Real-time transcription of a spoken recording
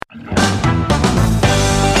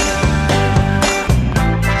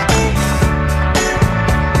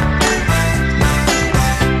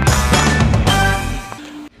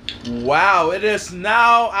is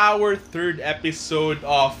now our third episode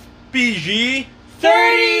of PG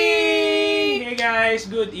 30! Hey guys,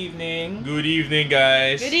 good evening. Good evening,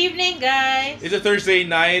 guys. Good evening, guys. It's a Thursday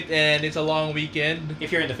night and it's a long weekend.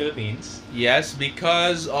 If you're in the Philippines. Yes,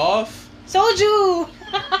 because of... Soju!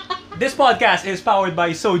 This podcast is powered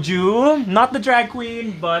by Soju, not the drag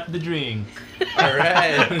queen, but the drink.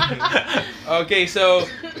 Alright. Okay, so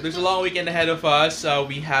there's a long weekend ahead of us.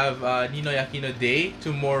 We have Ninoy Aquino Day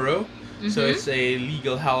tomorrow. So it's a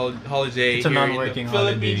legal holiday. It's a here non-working in the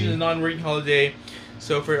Philippines. holiday. It's a non-working holiday.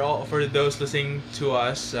 So for those listening to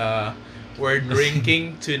us, we're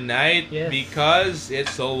drinking tonight Yes. because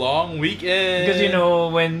it's a long weekend.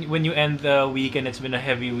 Because when you end the week and it's been a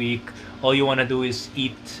heavy week, all you want to do is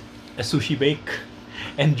eat a sushi bake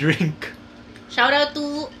and drink. Shout out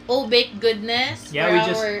to O Baked Goodness Yeah, for we our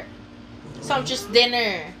just- sumptuous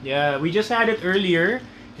dinner. Yeah, we just had it earlier.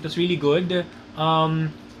 It was really good.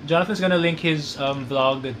 Jonathan's gonna link his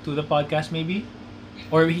vlog to the podcast maybe,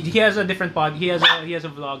 or he has a different pod. He has a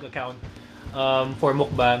vlog account for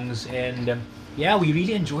mukbangs, and yeah, we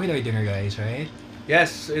really enjoyed our dinner, guys. Right?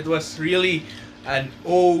 Yes, it was really an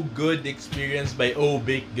oh good experience by Oh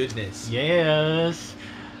Baked Goodness. Yes.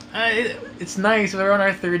 It's nice. We're on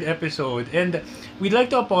our third episode, and we'd like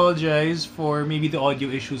to apologize for maybe the audio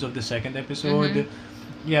issues of the second episode.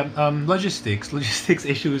 Yeah, logistics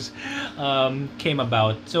issues came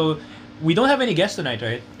about. So we don't have any guests tonight,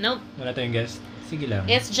 right? Nope. Wala tayong guest. Sige lang.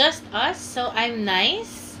 It's just us, so I'm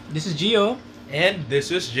nice. This is Gio. And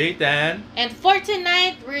this is Jaytan. And for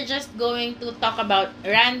tonight, we're just going to talk about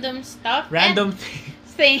random stuff. Random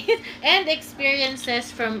things and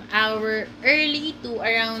experiences from our early to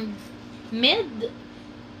around mid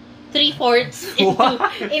 3/4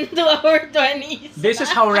 into our 20s. This is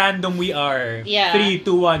how random we are. Yeah. 3,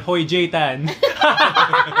 2, 1. Hoy, Jaytan.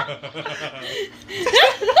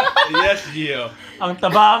 Yes, Gio. Ang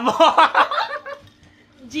taba mo.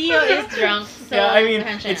 Gio is drunk, so Yeah, I mean,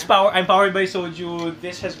 pasensya it's na. I'm powered by Soju.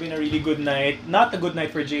 This has been a really good night. Not a good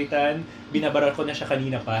night for Jaytan. Binabaral ko na siya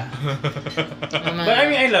kanina pa. But I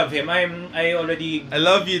mean, I love him. I already I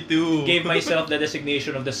love you too. gave myself the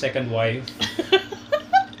designation of the second wife.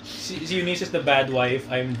 Si Eunice is the bad wife.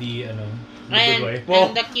 I'm the the good wife.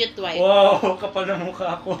 I'm the cute wife. Wow, kapal na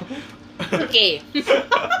mukha ako. Okay.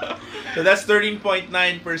 So that's 13.9%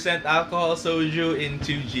 alcohol soju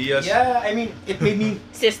into Gio's. Yeah, I mean, it made me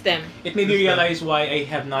System. realize why I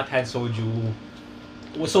have not had soju.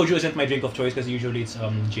 Well, soju isn't my drink of choice because usually it's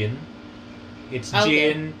gin. It's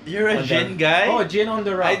Okay. gin. You're a on gin the, guy? Oh, gin on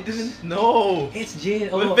the I rocks. didn't know. It's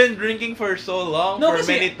gin. We've Oh. been drinking for so long, No, for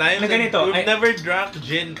kasi, many times. na And ganito, we've I- never drank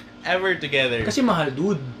gin ever together. Kasi mahal,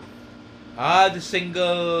 dude. The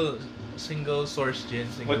single source gin.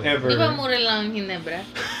 Whatever. Di ba mura lang ang Hinebra?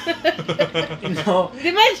 No.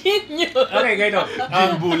 Di ba gin nyo? Okay, ganito.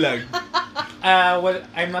 Gin bulag. Well,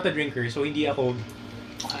 I'm not a drinker, so hindi ako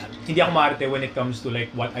maarte when it comes to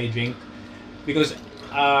like what I drink, because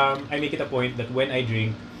I make it a point that when I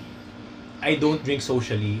drink, I don't drink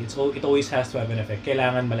socially. It always has to have an effect.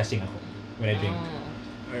 Kailangan malasing ako when I drink.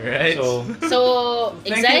 Alright. So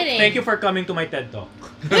Exciting. thank you for coming to my TED Talk.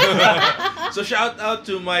 So shout out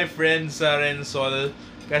to my friends sa Rensol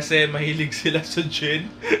kasi mahilig sila sa gin.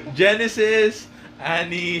 Genesis,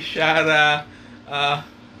 Annie, Shara,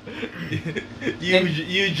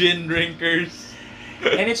 Eugene drinkers.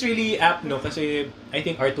 And it's really apt, no? Kasi I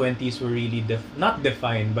think our 20s were really not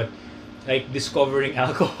defined, but like discovering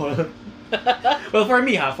alcohol. Well, for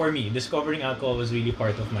me, discovering alcohol was really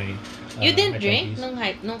part of my. You didn't my drink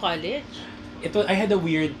 20s. nung college? I had a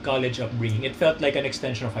weird college upbringing. It felt like an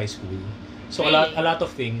extension of high school. So Really? a lot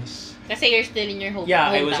of things. Kasi you're still in your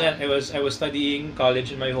Yeah, hometown. I was studying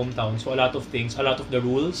college in my hometown. So a lot of things, a lot of the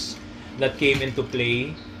rules that came into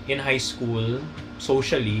play in high school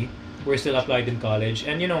socially were still applied in college.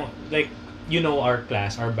 And our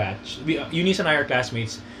class, our batch. Eunice and I are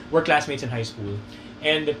classmates. We're classmates in high school.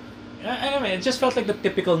 And I don't know, it just felt like the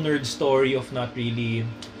typical nerd story of not really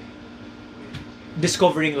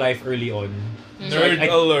discovering life early on. Nerd I-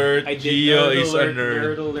 alert. I did Gio nerd is alert, a nerd.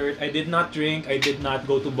 nerd alert. I did not drink. I did not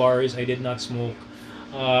go to bars. I did not smoke.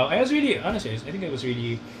 I was really, honestly, I think I was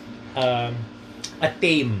really a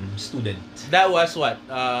tame student. That was what?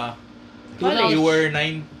 College. You were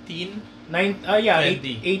 19?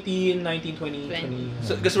 18, 19, 20. 20.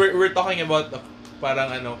 So, because we're talking about parang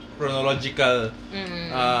chronological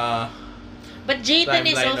But Jayden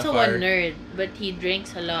is timeline also of a our- nerd, but he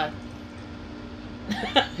drinks a lot.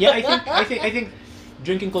 Yeah, I think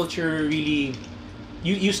drinking culture really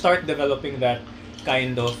you start developing that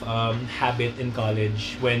kind of habit in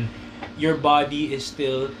college when your body is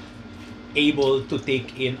still able to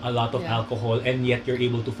take in a lot of Yeah. alcohol and yet you're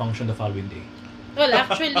able to function the following day. Well,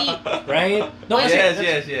 actually, Right? Yes, kasi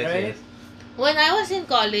yes, right? yes. when I was in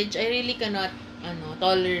college, I really cannot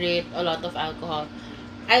tolerate a lot of alcohol.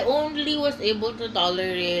 I only was able to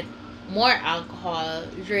tolerate more alcohol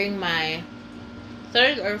during my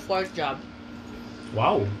third or fourth job.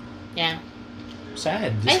 Wow. Yeah.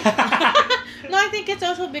 Sad. No, I think it's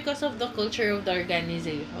also because of the culture of the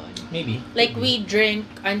organization. Maybe. Like we drink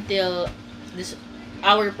until this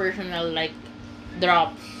our personal like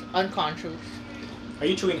drops unconscious. Are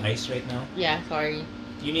you chewing ice right now? Yeah, sorry.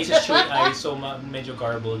 Eunice is chewing ice, so medyo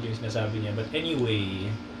garbled yung sinasabi niya. But anyway,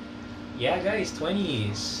 yeah guys,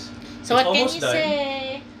 20s. So It's what can almost you done.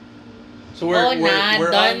 say? So we're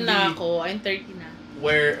done on na the, ako. I'm 30 na.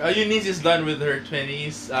 where Eunice is done with her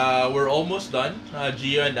 20s. We're almost done.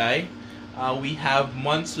 Gio and I. We have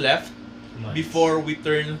months left Months. before we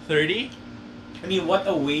turn 30. I mean, what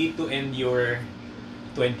a way to end your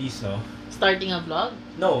 20s, no? Starting a vlog?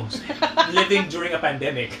 No, living during a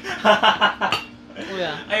pandemic. Oh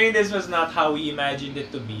yeah. I mean, this was not how we imagined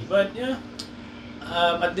it to be. But, yeah,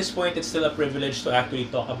 at this point, it's still a privilege to actually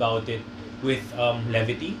talk about it with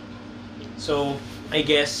levity. So, I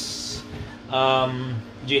guess,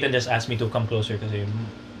 Jayden just asked me to come closer kasi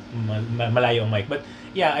malayo ang mic. But,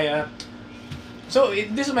 yeah,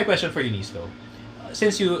 this is my question for Eunice, though.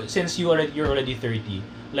 Since you're already 30,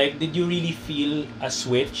 like, did you really feel a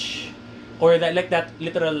switch? Or that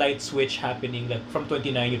literal light switch happening, like from 29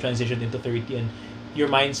 you transitioned into 30 and your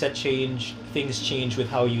mindset changed, things changed with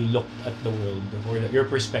how you looked at the world or your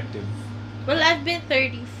perspective. Well, I've been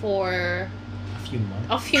 30 for A few months.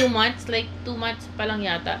 a few months, like 2 months pa lang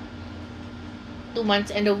yata. 2 months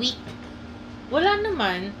and a week. Wala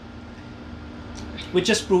naman. Which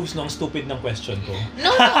just proves nung stupid ng question ko. No.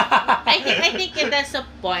 I think it has a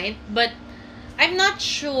point, but I'm not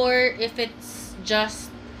sure if it's just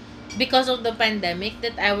because of the pandemic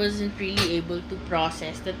that I wasn't really able to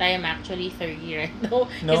process that I am actually 30 right now.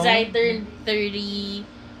 Because No? I turned 30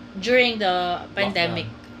 during the pandemic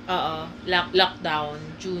lockdown,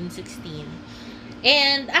 June 16.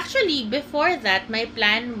 And actually, before that, my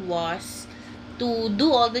plan was to do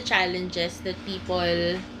all the challenges that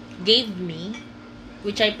people gave me,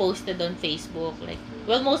 which I posted on Facebook. Like,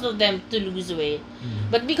 well, most of them to lose weight.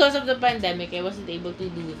 But because of the pandemic, I wasn't able to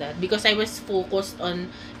do that because I was focused on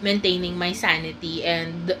maintaining my sanity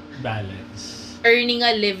and Balance. earning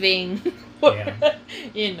a living.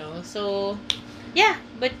 Yeah. So, yeah,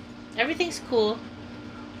 but everything's cool.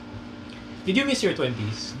 Did you miss your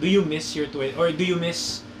 20s? Do you miss your 20s? Or do you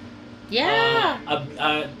miss Yeah.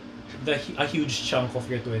 a huge chunk of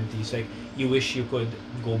your 20s? Like, you wish you could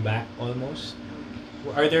go back almost?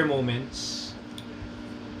 Are there moments?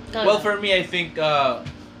 Well, for me, I think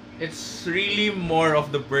it's really more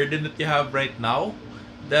of the burden that you have right now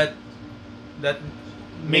that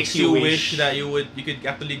makes you wish that you could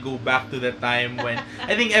actually go back to the time when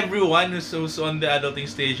I think everyone who's on the adulting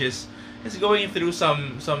stage is going through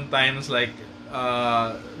sometimes like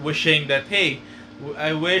wishing that, hey,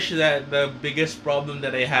 I wish that the biggest problem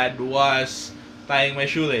that I had was tying my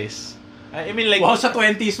shoelace. I mean, like, Wow, sa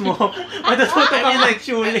 20s mo. Matututo ka like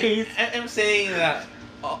shoelace. I'm saying that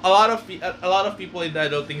a lot of people in the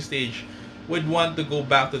adulting stage would want to go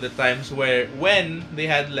back to the times when they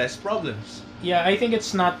had less problems. Yeah, I think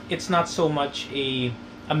it's not so much a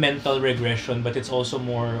mental regression, but it's also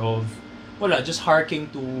more of just harking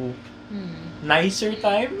to nicer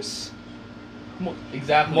times,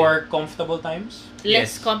 Exactly. more comfortable times.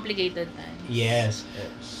 Less Yes. complicated times. Yes.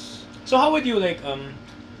 So how would you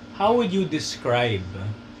how would you describe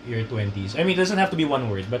your 20s? I mean, it doesn't have to be one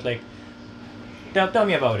word, but like tell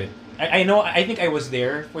me about it. I know, I think I was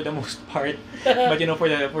there for the most part, but for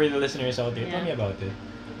the listeners out there, tell me about it.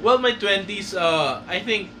 Well, my 20s, I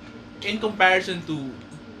think, in comparison to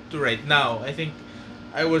right now, I think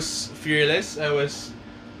I was fearless. I was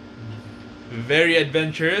very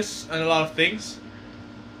adventurous on a lot of things,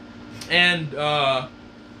 and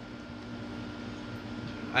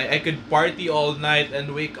I could party all night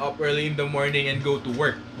and wake up early in the morning and go to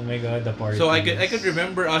work. Oh my God, the party. So I could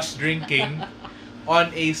remember us drinking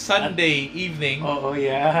on a Sunday evening, Oh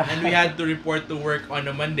yeah. and we had to report to work on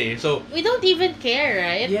a Monday. So We don't even care,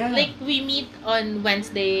 right? Yeah. Like, we meet on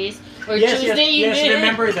Wednesdays or yes, Tuesday yes, evenings.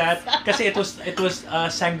 remember that. Kasi it was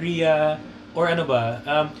sangria or ano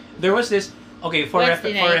ba? There was this. Okay, for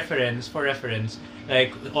Wednesday night. reference,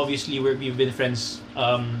 like obviously we've been friends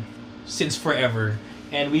since forever,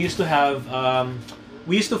 and we used to have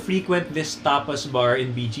we used to frequent this tapas bar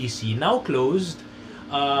in BGC, now closed,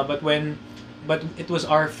 but it was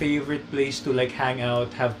our favorite place to like hang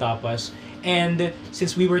out, have tapas, And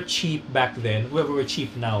since we were cheap back then, well, we were cheap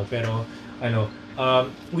now, pero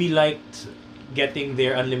we liked getting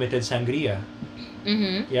their unlimited sangria.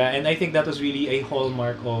 Mm-hmm. Yeah, and I think that was really a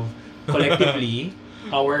hallmark of collectively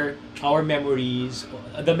our memories,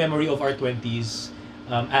 the memory of our 20s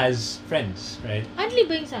as friends, right? Unli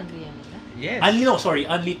ba yung sangria nila? Yes.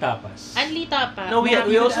 Unli tapas. Unli tapa. No, we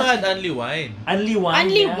also had Unli wine. Unli wine.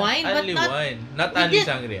 Unli yeah. wine, but Unli not... wine. Not We Unli did-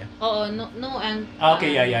 sangria. Oo, no, ang...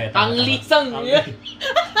 Okay, yeah. Tama, Unli tama. sangria.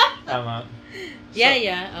 Tama.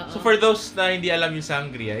 Yeah. Oo. So for those na hindi alam yung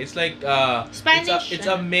sangria, it's like Spanish, It's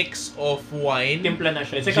a mix of wine, Timpla na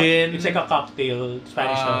siya. Gin, It's like a cocktail,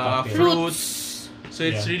 Spanish style cocktail. fruits. So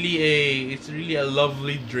it's Yeah. really a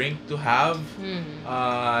lovely drink to have,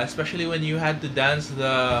 especially when you had to dance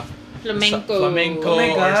the Flamenco. Oh my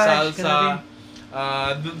or gosh, salsa.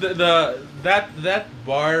 That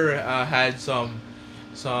bar had some.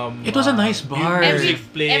 It was a nice bar. Music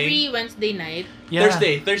playing. Every Wednesday night. Yeah.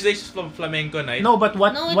 Thursday's flamenco night. No, but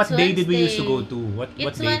what No, what it's day did we used to Wednesday. go to? What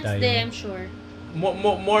It's day Wednesday, tayo? I'm sure.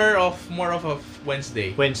 More of a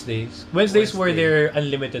Wednesday. Wednesdays were Wednesday. their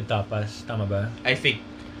unlimited tapas. Tama ba? I think.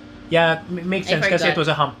 Yeah, makes I sense kasi forgot. it was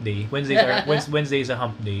a hump day. Wednesday is a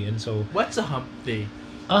hump day, and so What's a hump day?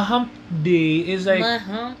 a hump day is like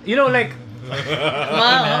Mahal. like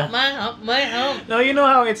Mahal. no, you know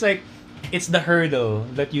how it's like it's the hurdle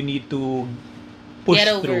that you need to push Get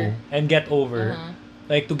over. through and get over. Uh-huh.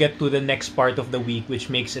 Like to get to the next part of the week, which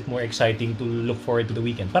makes it more exciting to look forward to the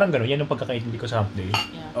weekend. Parang ganun, yan yung pagkakaintindi ko sa hump day.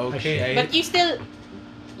 Yeah. Okay. But you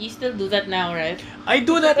still do that now, right? I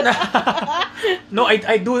do that na. No,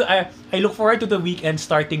 I do. I look forward to the weekend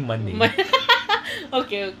starting Monday.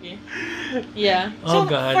 Okay. Yeah. Oh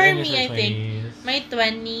So God, for I miss me, my I think 20s. my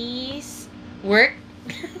 20s work.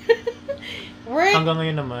 Work. Hanggang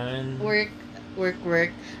ngayon naman. Work.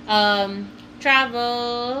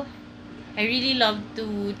 Travel. I really love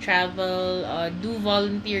to travel, do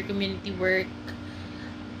volunteer community work.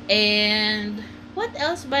 And what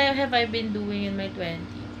else have I been doing in my 20s?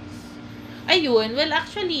 Ayun, well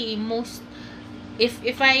actually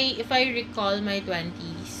if I recall my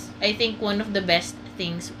 20s, I think one of the best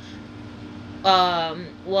things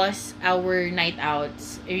was our night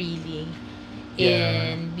outs, really.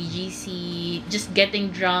 Yeah. In BGC, just getting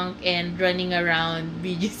drunk and running around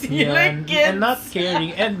BGC Yeah, like kids. and not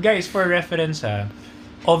caring. And guys, for reference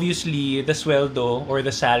obviously the sweldo or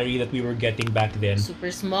the salary that we were getting back then, Super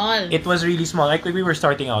small. it was really small. Like we were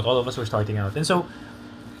starting out, all of us were starting out. And so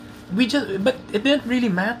but it didn't really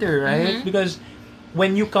matter, right? Mhm. Because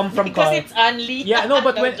when you come from because college, it's only. yeah, no,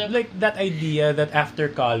 but No when joke. like that idea that after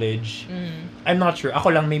college, I'm not sure.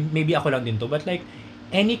 Ako lang, maybe ako lang din to, but like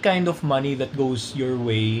any kind of money that goes your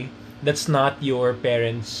way that's not your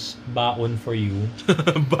parents' baon for you.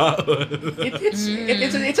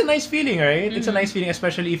 It's a nice feeling, right? It's a nice feeling,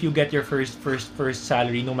 especially if you get your first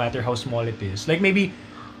salary, no matter how small it is. Like maybe,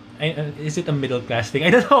 is it a middle class thing? I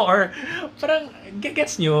don't know. Or parang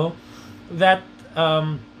gets nyo that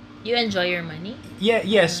You enjoy your money?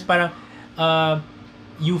 yes, parang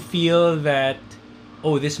you feel that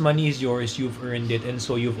this money is yours, you've earned it, and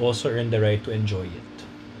so you've also earned the right to enjoy it.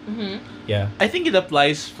 Mm-hmm. Yeah. I think it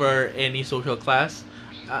applies for any social class,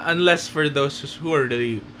 unless for those who are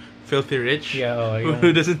really filthy rich. Yeah, Who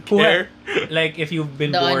doesn't care. Like if you've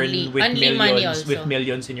been The born only with money millions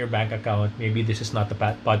also. in your bank account, maybe this is not the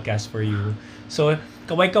podcast for you. So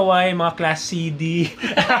kaway mga class CD.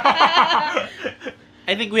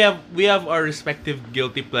 I think we have our respective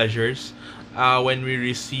guilty pleasures when we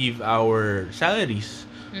receive our salaries.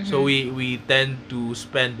 Mm-hmm. So we tend to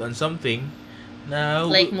spend on something na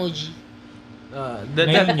Like Muji.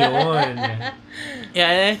 Ngayon yun. yeah,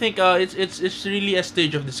 and I think it's really a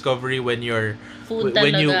stage of discovery when you're Food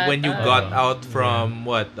when you talaga. got out from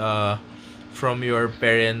from your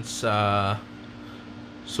parents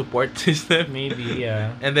support system, Maybe,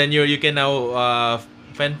 yeah. and then you can now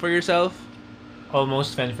fend for yourself.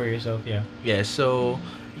 Almost fend for yourself, yeah. Yes, so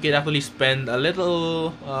you can actually spend a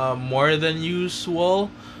little more than usual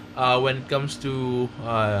when it comes to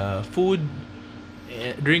food,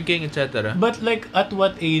 drinking, etc. But like, at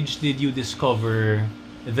what age did you discover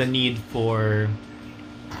the need for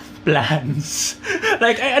plans?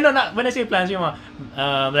 Like, I know not when I say plans, yung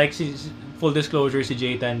mga, like full disclosure, si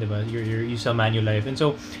Jaytan, diba? You sa Manulife, and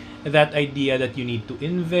so that idea that you need to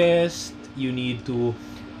invest, you need to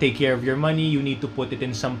take care of your money, you need to put it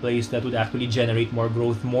in some place that would actually generate more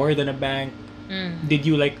growth, more than a bank. Did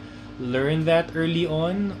you like learn that early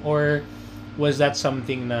on, or was that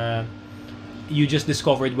something na you just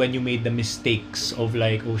discovered when you made the mistakes of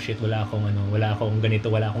like, oh shit, wala akong ganito,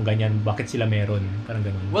 wala akong ganyan, bakit sila meron? Parang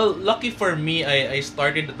ganun. Well, lucky for me, I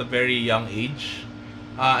started at a very young age.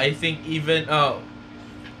 I think even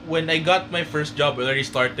when I got my first job, I already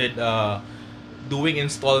started doing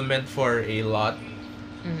installment for a lot.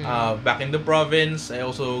 Back in the province, I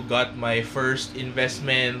also got my first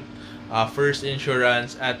investment, first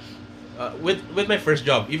insurance at with my first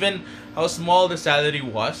job. Even how small the salary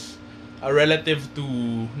was, relative to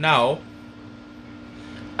now,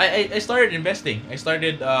 I started investing. I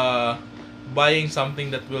started buying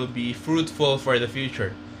something that will be fruitful for the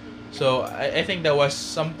future. So I think that was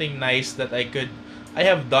something nice that I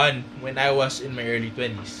have done when I was in my early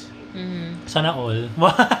 20s. Sana all.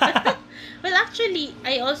 Well, actually,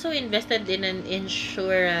 I also invested in an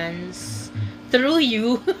insurance through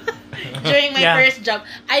you during my first job.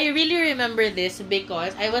 I really remember this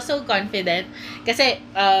because I was so confident. Kasi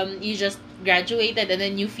you just graduated and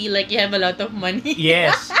then you feel like you have a lot of money.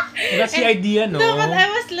 Yes. That's the idea, no? No, but I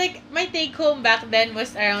was like, my take home back then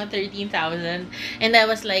was around 13,000. And I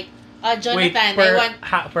was like, Jonathan, wait, I want...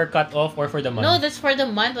 per cut off or for the month? No, that's for the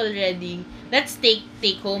month already. That's take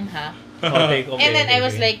home, ha? Okay. And then I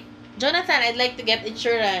was like, Jonathan, I'd like to get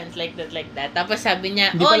insurance, like that. Tapos sabi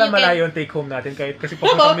niya, hindi pala malayo yung take home natin kahit kasi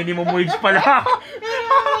papunta minimum wage pala.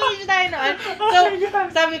 Minimum wage tayo noon. So,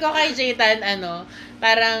 sabi ko kay Jaytan,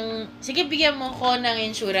 parang, sige, bigyan mo ko ng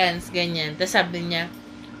insurance, ganyan. Tapos sabi niya,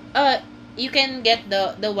 you can get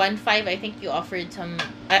the 1.5, I think you offered some,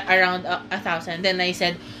 around 1,000. Then I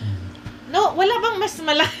said, no, wala bang mas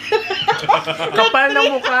malaki? Kapal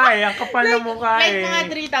ng mukha eh. Ang kapal ng mukha eh. Like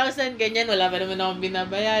mga 3,000, ganyan. Wala pa naman akong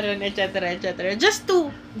binabayaran, etc. Just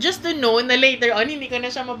to know na later on, hindi ko na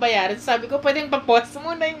siya mabayaran. Sabi ko, pwedeng pa-pause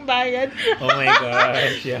mo na yung bayad. Oh my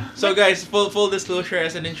gosh, yeah. So guys, full disclosure,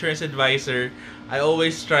 as an insurance advisor, I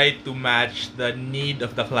always try to match the need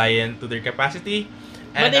of the client to their capacity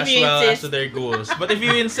and as well as to their goals. But if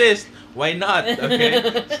you insist, why not? Okay?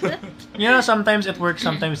 Yeah, sometimes it works,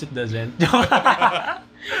 sometimes it doesn't.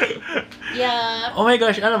 Yeah. Oh my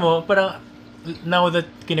gosh, alam mo, parang now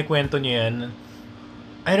that kinikwento niyo yan,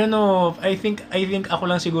 I don't know, I think ako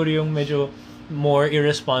lang siguro yung medyo more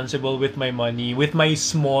irresponsible with my money, with my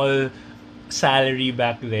small salary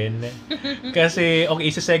back then. Kasi, okay,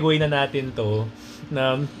 isa-segue na natin to,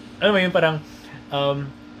 na, alam mo yun, parang,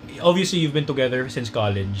 obviously you've been together since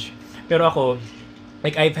college. Pero ako,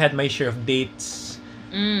 like, I've had my share of dates,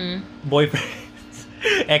 boyfriends,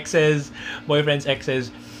 boyfriends,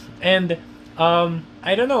 exes, and,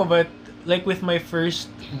 I don't know, but, like, with my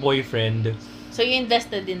first boyfriend, so you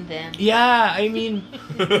invested in them? yeah, I mean,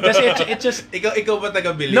 kasi it just... Ikaw ba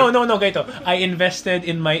taga-bili? No, ganito. I invested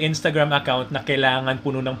in my Instagram account na kailangan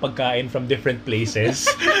puno ng pagkain from different places.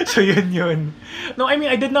 So, yun. No, I mean,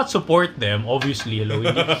 I did not support them, obviously. Hello,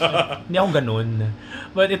 hindi ako ganun.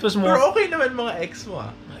 But it was more... Pero okay naman mga ex mo,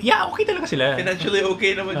 ah. Yeah, okay talaga sila. Financially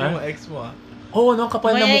okay naman yung mga ex mo, ah. Oo, no, ang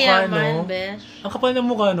kapal na mukha, no? Besh. Ang kapal na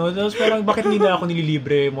mukha, no? Tapos parang, bakit hindi na ako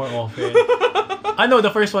nililibre more often?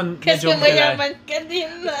 The first one, kasi medyo mayaman ka din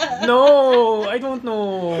na. No, I don't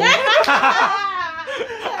know.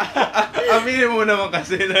 Aminin mo naman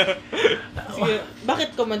kasi na... Sige,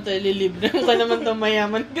 bakit ko man ito ililibre? Mukha naman ito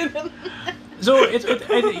mayaman ka din. So,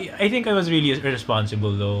 I think I was really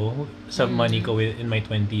irresponsible though sa money ko in my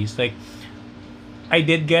 20s. Like, I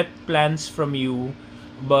did get plans from you,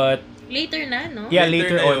 but... Later na, no? Yeah,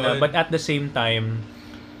 later Later on na na. But at the same time,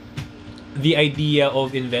 the idea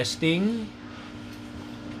of investing,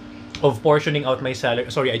 of portioning out my salary...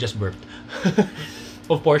 Sorry, I just burped.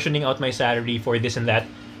 Of portioning out my salary for this and that.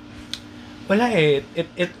 Wala eh.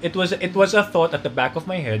 It was a thought at the back of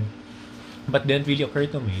my head, but didn't really occur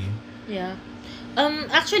to me. Yeah.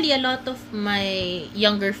 Actually, a lot of my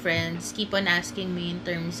younger friends keep on asking me in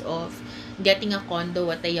terms of getting a condo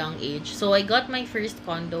at a young age. So, I got my first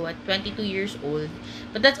condo at 22 years old.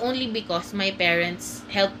 But that's only because my parents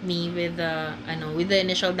helped me with the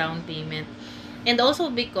initial down payment. And also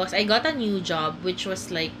because I got a new job which was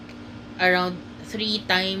like around 3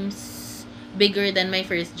 times bigger than my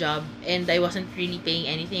first job, and I wasn't really paying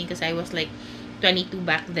anything because I was like 22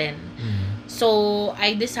 back then. So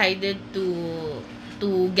I decided to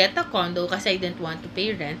get a condo kasi I didn't want to pay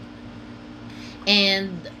rent.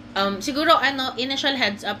 And siguro initial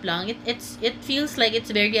heads up lang, it feels like it's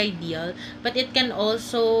very ideal, but it can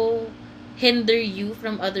also hinder you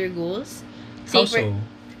from other goals. How so?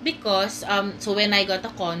 Because so when I got a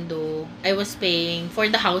condo, I was paying for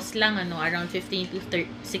the house lang around 15 to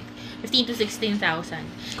 16,000.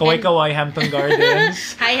 Kaway Hampton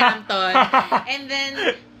Gardens. Hi Hampton. And then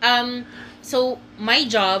so my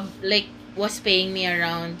job like was paying me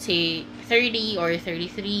around say 30 or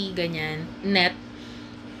 33, ganyan, net.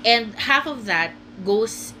 And half of that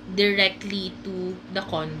goes directly to the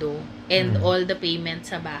condo and all the payments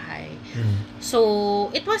sa bahay.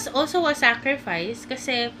 So, it was also a sacrifice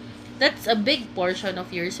kasi that's a big portion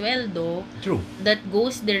of your sweldo. True. That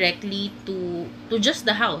goes directly to just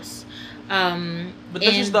the house. But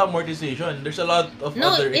that's just the amortization. There's a lot of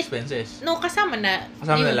other expenses. No, kasama na.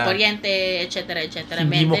 Kasama yung na lang. Kuryente, etc.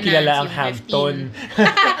 Hindi mo kilala ang Hampton.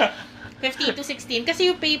 15 to 16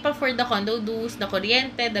 kasi you pay pa for the condo dues, the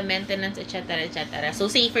kuryente, the maintenance, etc. So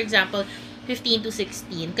say for example 15 to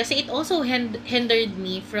 16 kasi it also hindered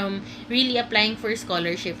me from really applying for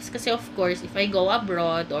scholarships kasi of course if I go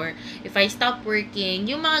abroad or if I stop working,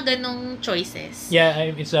 yung mga ganong choices. Yeah,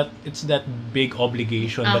 it's that big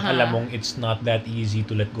obligation that alam mong it's not that easy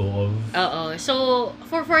to let go of. So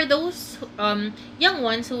for those young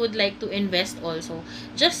ones who would like to invest also,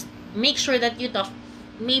 just make sure that you talk.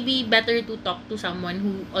 Maybe better to talk to someone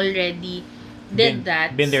who already did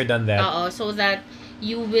that. Been there, done that. So that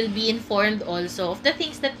you will be informed also of the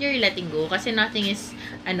things that you're letting go. Kasi nothing is,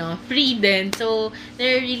 free din. So,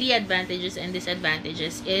 there are really advantages and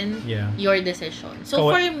disadvantages in your decision.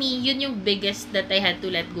 So, for me, yun yung biggest that I had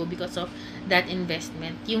to let go because of that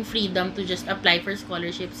investment. Yung freedom to just apply for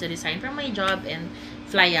scholarships, to resign from my job, and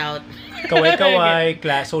fly out. Kaway,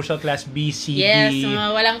 social class B, C, D. Yes,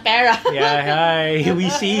 walang pera. Yeah, hi. We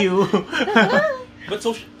see you. But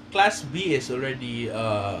social class B is already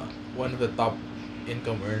one of the top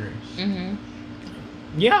income earners. Mm-hmm.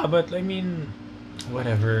 Yeah, but I mean,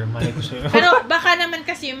 whatever. Malay ko sa'yo. Pero baka naman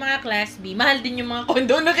kasi yung mga class B, mahal din yung mga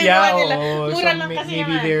condo na kinuha nila. Mura lang kasi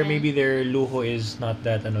maybe their luho is not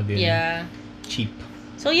that cheap.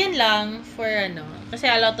 So, yun lang for kasi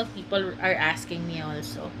a lot of people are asking me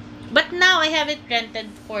also. But now, I have it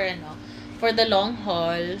rented for the long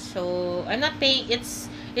haul. So, I'm not paying, it's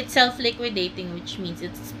self-liquidating, which means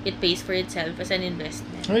it pays for itself as an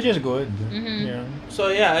investment. Which is good. Mm-hmm. Yeah.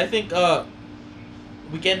 So, yeah, I think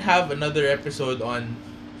we can have another episode on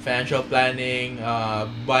financial planning,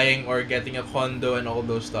 buying or getting a condo and all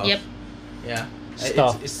those stuff. Yep. Yeah.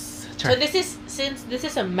 Stuff. So since this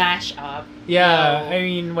is a mash-up. Yeah, I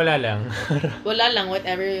mean, wala lang. Wala lang,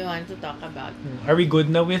 whatever you want to talk about. Are we good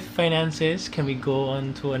now with finances? Can we go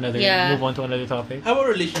on to move on to another topic? How about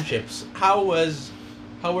relationships? How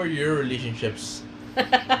were your relationships?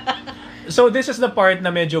 So this is the part na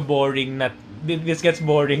medyo boring, this gets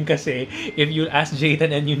boring kasi if you ask Jayden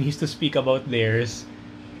and Eunice to speak about theirs,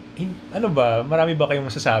 marami ba kayong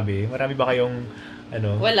masasabi? Marami ba kayong,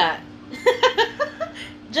 Wala.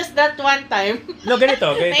 Just that one time. No,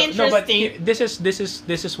 ganito. No, but Interesting.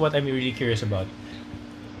 this is what I'm really curious about.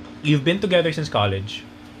 You've been together since college.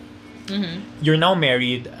 Mm-hmm. You're now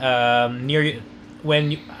married.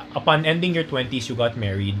 Upon ending your 20s, you got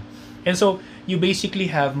married, and so you basically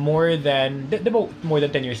have more than 10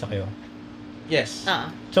 years na kayo. Yes.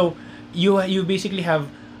 So you basically have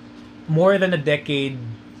more than a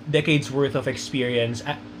decade's worth of experience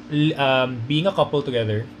being a couple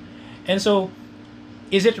together, and so.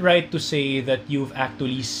 Is it right to say that you've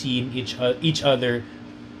actually seen each other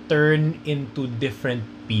turn into different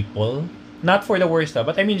people? Not for the worst,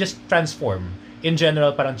 but I mean just transform. In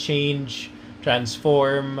general, parang change,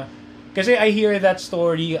 transform. Kasi I hear that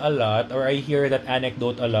story a lot, or I hear that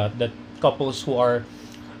anecdote a lot, that couples who are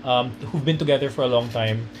who've been together for a long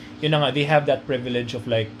time, yun na nga, they have that privilege of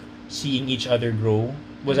like seeing each other grow.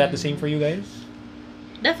 Was that the same for you guys?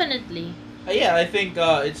 Definitely. Yeah, I think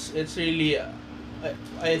it's really.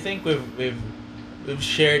 I think we've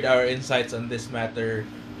shared our insights on this matter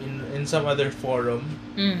in some other forum.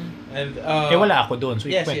 And wala ako doon, so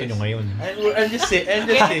ikwento nyo ngayon. I'm just saying.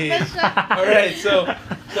 All right, so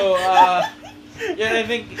yeah, I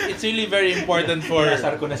think it's really very important for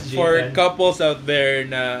couples out there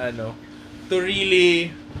na to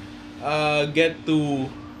really get to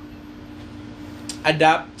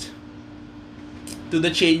adapt to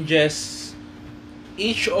the changes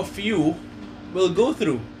each of you will go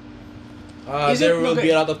through. There will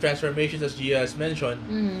be a lot of transformations, as Gia has mentioned.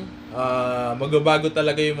 Magbabago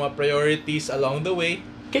talaga yung mga priorities along the way.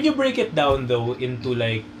 Can you break it down though into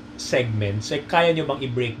like segments? Like kaya nyo bang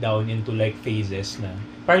i-break down into like phases na?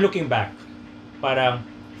 Parang looking back, parang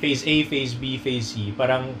phase A, phase B, phase C.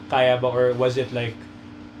 Parang kaya ba, or was it like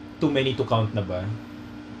too many to count na ba?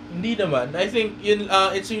 Hindi naman. I think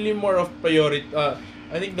it's really more of priority.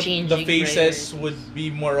 I think the phases would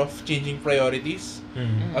be more of changing priorities.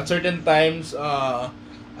 At certain times,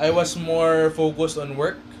 I was more focused on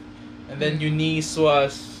work, and then Eunice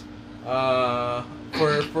was,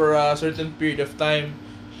 for a certain period of time,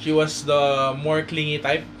 she was the more clingy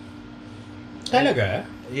type. Talaga?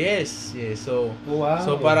 Yes. So, Wow.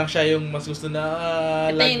 so parang siya yung mas gusto na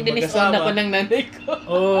Ito laging yung dinisonda ko magkasama. ng nanay ko.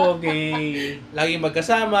 Okay. Laging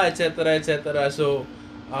magkasama, etc. So,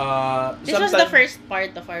 This was the first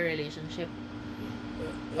part of our relationship.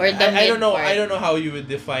 Or the I don't know. mid part. I don't know how you would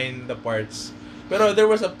define the parts. Pero there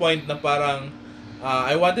was a point na parang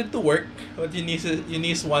I wanted to work, but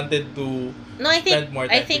Eunice wanted to No, I spend more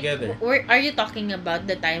time think together. are you talking about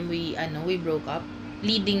the time we broke up,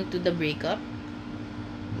 leading to the breakup?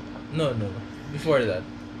 No. Before that.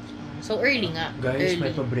 So early nga. Guys, may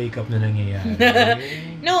early. pa-breakup na nangyayari.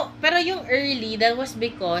 No, pero yung early, that was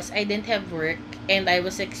because I didn't have work and I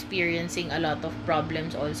was experiencing a lot of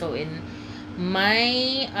problems also in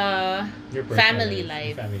my Your personal family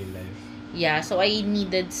life. Family life. Yeah, so I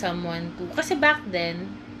needed someone to... Kasi back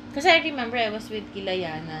then, kasi I remember I was with Kila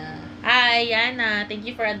Yana. Hi, Yana. Thank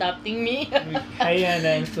you for adopting me. Hi,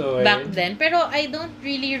 Yana. I'm sorry. Back then. Pero I don't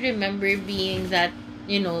really remember being that,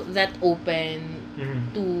 that open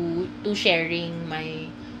Mhm. to sharing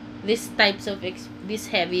these types of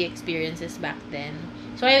these heavy experiences back then.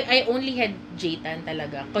 So I only had Jaytan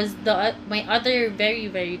talaga because my other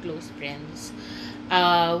very very close friends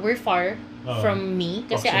were far from me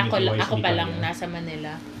kasi Proximity-wise, ako hindi pa lang kaya. nasa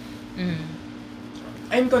Manila. Mhm.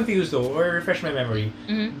 I'm confused though, or refresh my memory.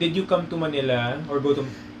 Mhm. Did you come to Manila or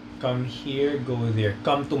come here, go there,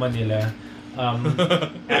 come to Manila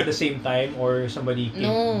at the same time, or somebody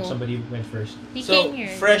No. went first He So came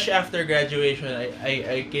here. fresh after graduation,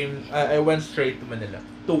 I went straight to Manila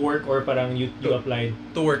to work, or parang you applied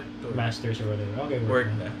to work. masters or whatever? Okay,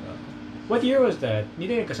 Work na. What year was that?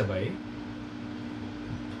 Hindi tayo nagkasabay?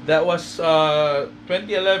 That was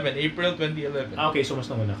 2011, April 2011. Okay, so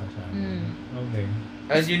mas nauna ka sa akin. Okay.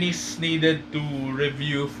 As Eunice needed to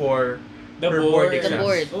review for The her board. board exams. The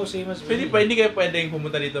board. Oh, same as Pwede me. pa, hindi kayo pwedeng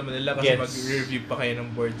pumunta dito Manila kasi Yes. mag-review pa kayo ng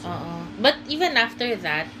boards. Oo. But even after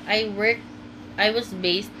that, I was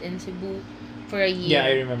based in Cebu for a year. Yeah,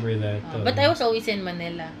 I remember that. But I was always in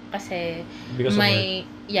Manila kasi because of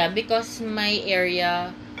work. because my area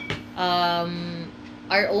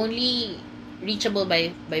are only reachable by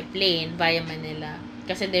plane via Manila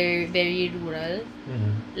kasi they're very rural,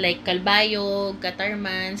 Mhm. like Calbayog,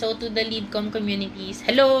 Catarman. So to the Leadcom communities,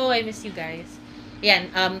 hello, I miss you guys.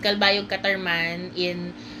 Yan, Calbayog, Catarman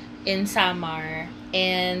in Samar,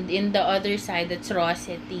 and in the other side that's Roa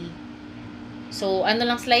City. So ano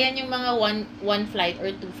lang sila yan, yung mga one flight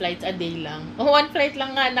or 2 flights a day lang. One flight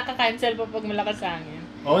lang nga naka-cancel pa pag malakas hangin.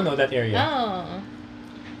 Oh no, that area. Oh.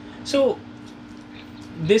 So,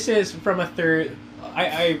 this is from a third.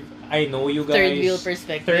 I know you guys. Third wheel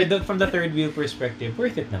perspective. From the third wheel perspective,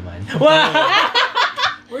 worth it naman.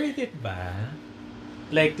 Worth it ba?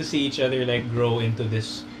 Like to see each other like grow into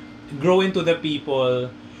the people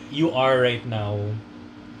you are right now.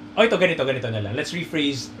 Oh, ganito na lang. Let's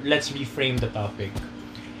reframe the topic.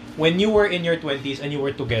 When you were in your 20s and you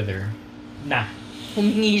were together,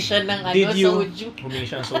 Humingi siya ng soju. Humingi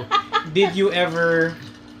siya ng soju. Did you ever...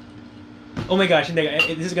 Oh my gosh, hindi.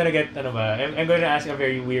 This is gonna get, I'm gonna ask a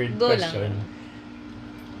very weird Go question. lang.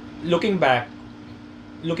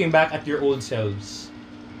 Looking back at your old selves,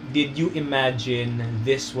 did you imagine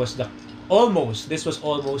this was almost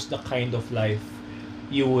the kind of life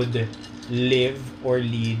you would live or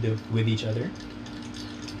lead with each other?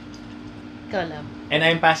 Ikaw lang. And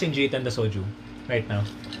I'm passing Jaytan the soju right now.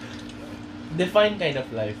 Define kind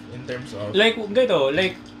of life in terms of... Like,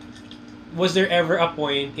 was there ever a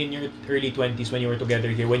point in your early 20s when you were together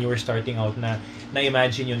here, when you were starting out,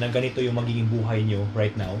 na-imagine nyo na ganito yung magiging buhay nyo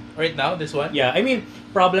right now? Right now, this one? Yeah, I mean,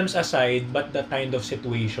 problems aside, but the kind of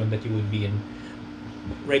situation that you would be in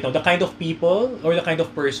right now, the kind of people or the kind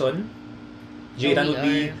of person Jaytan would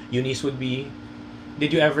be, Eunice would be.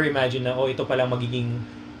 Did you ever imagine na, ito palang magiging,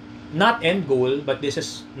 not end goal, but this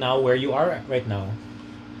is now where you are right now?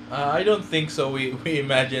 I don't think so. We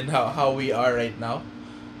imagine how we are right now.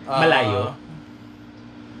 Malayo?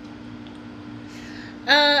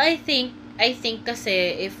 I think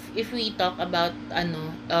kasi if we talk about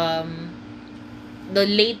the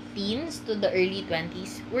late teens to the early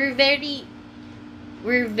 20s, we're very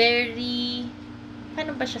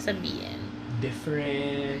paano ba siya sabihin?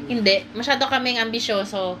 Different. Hindi, masyado kaming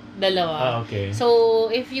ambisyoso, dalawa. Okay. So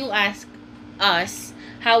if you ask us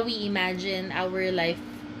how we imagine our life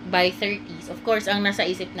by 30s, of course, ang nasa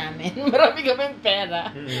isip namin, marami kaming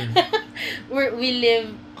pera. Mm-hmm. We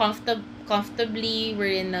live comfortably.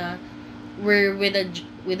 We're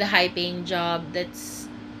with a high paying job that's,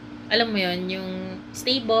 alam mo yon, yung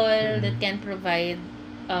stable, that can provide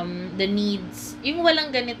the needs, yung walang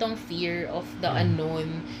ganitong fear of the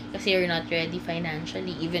unknown kasi you're not ready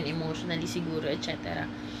financially, even emotionally siguro, etc.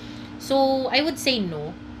 So, I would say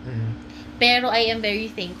no. Mhm. Pero I am very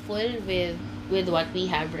thankful with what we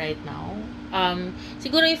have right now.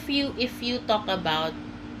 Siguro if you talk about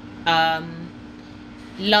um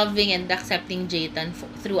loving and accepting Jaytan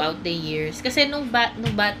throughout the years. Kasi nung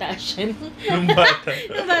bata siya. Nung bata.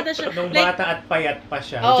 Nung bata siya. Nung Like, bata at payat pa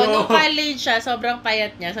siya. oh, Joke. nung college siya, sobrang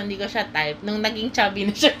payat niya. So, hindi ko siya type. Nung naging chubby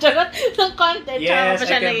na siya, charot, nung content, tsaka Yes, pa I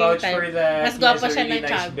siya can naging vouch type. for that. Mas gwapo He has a siya really ng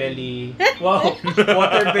nice chubby. belly. Wow,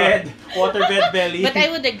 waterbed belly. But I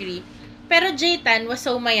would agree. Pero Jaytan was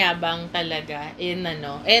so mayabang talaga in and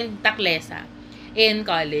taklesa in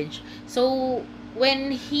college. So,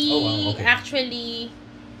 when he Oh, wow, okay. actually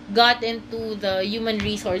got into the human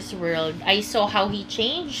resource world, I saw how he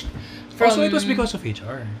changed. Also, it was because of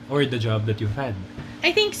HR or the job that you've had.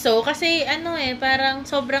 I think so. Kasi parang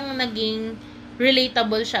sobrang naging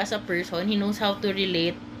relatable siya as a person. He knows how to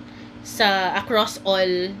relate across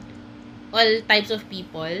all types of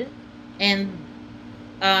people. And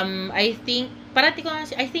I think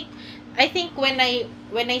I think when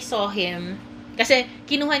I saw him, kasi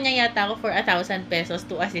kinuha niya yata ako for 1,000 pesos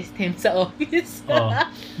to assist him sa office.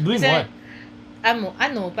 Doing Kasi,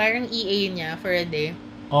 what? Parang EA niya for a day.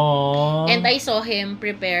 Oh. And I saw him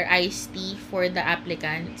prepare iced tea for the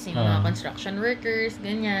applicants, yung mga construction workers,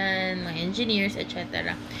 ganyan, mga engineers,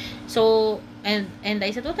 etc. So, and I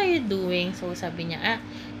said, what are you doing? So, sabi niya,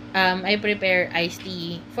 I prepare iced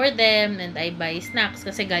tea for them and I buy snacks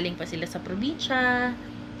kasi galing pa sila sa probinsya.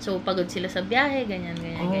 So, pagod sila sa biyahe, ganyan.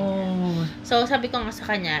 So, sabi ko nga sa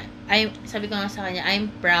kanya, I'm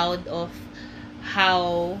proud of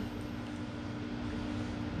how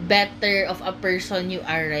better of a person you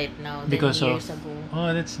are right now than Because years ago. Oh,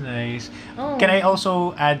 that's nice. Oh. Can I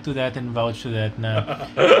also add to that and vouch to that na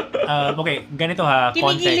okay, ganito ha,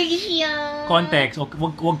 Kinikilig siya. Context,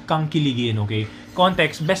 wag kang kiligin, okay?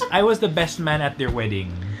 Context, I was the best man at their wedding.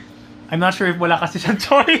 I'm not sure if wala kasi siyang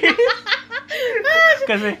choice.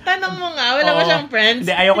 Kasi Tanong mo nga, wala ba siyang friends?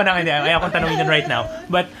 Hindi, ayoko tanongin yun right now.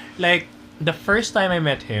 But like the first time I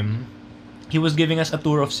met him, he was giving us a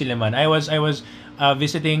tour of Silliman. I was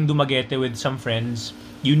visiting Dumaguete with some friends.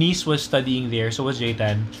 Eunice was studying there, so was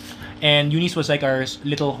Jaytan. And Eunice was like our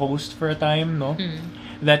little host for a time, no?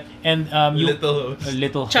 That and little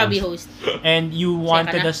host. Chubby host. And you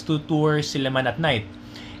wanted us to tour Silliman at night.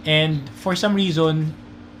 And for some reason,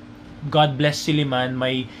 God bless Silliman,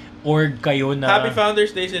 may org kayo na Happy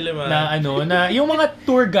Founders Day sila, man. na yung mga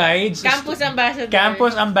tour guides, Campus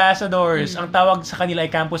ambassadors. Ang tawag sa kanila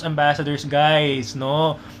ay campus ambassadors, guys,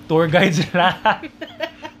 no? Tour guides lang.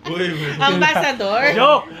 Uy. Ambassador?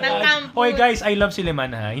 Joke! Ng campus. Hoy guys, I love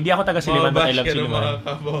Silliman ha. Hindi ako taga Silliman, but I love Silliman.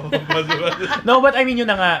 Silliman. No, but I mean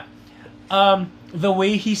yun na nga. The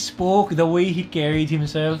way he spoke, the way he carried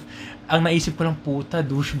himself, ang naisip ko lang, puta,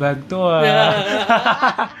 douchebag to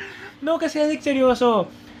No, kasi like, seryoso.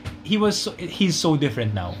 He's so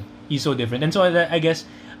different now. He's so different. And so I guess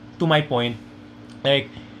to my point, like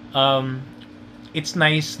it's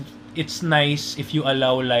nice if you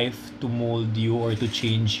allow life to mold you or to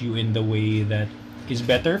change you in the way that is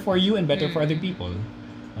better for you and better for other people.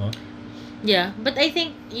 Yeah, but I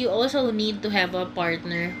think you also need to have a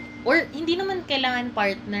partner, or hindi naman kailangan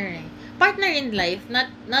partner. Partner in life, not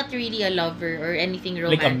really a lover or anything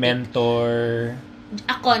romantic. Like a mentor.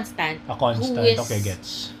 A constant. Okay,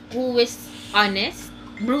 gets. Who is honest,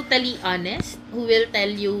 brutally honest, who will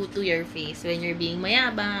tell you to your face when you're being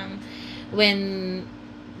mayabang, when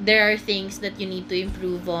there are things that you need to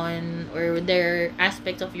improve on, or there are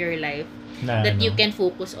aspects of your life that you can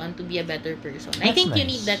focus on to be a better person. I think you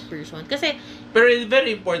need that person. Kasi, pero it's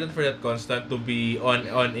very important for that constant to be on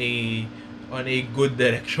a good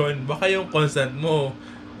direction. Baka yung constant mo.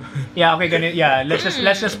 Yeah, okay, ganun. Yeah, let's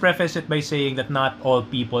just preface it by saying that not all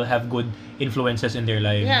people have good influences in their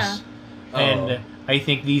lives. Yeah. And I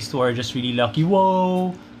think these two are just really lucky.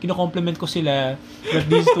 Whoa! Kino-compliment ko sila. But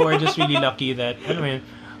these two are just really lucky that,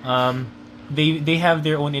 they have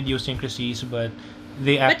their own idiosyncrasies, but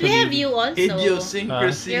they actually... But we have you also.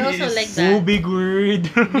 Idiosyncrasies. You're also like that. Oh, big word.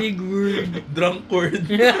 Big word. Drunk word.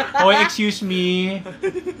 Oh, excuse me.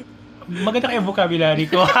 Maganda kayo vocabulary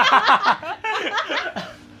ko.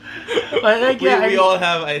 Like, we all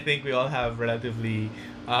have, I think we all have relatively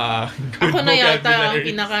good Ako na yata ang vocabulary.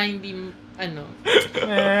 pinaka hindi,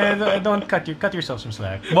 don't cut yourself some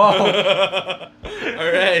slack. Wow.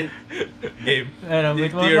 Alright. Game.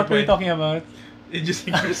 Wait, what were you talking about?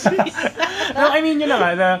 Idiosyncrasies. No, I mean, yun na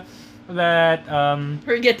nga, that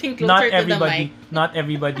we're getting closer to the mic. Not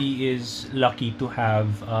everybody is lucky to have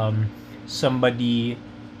somebody,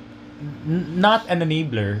 not an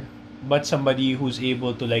enabler, but somebody who's able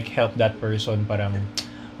to like help that person parang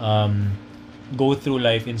go through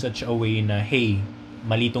life in such a way na, hey,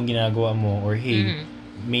 mali tong ginagawa mo, or hey,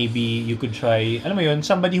 maybe you could try, alam mo yun,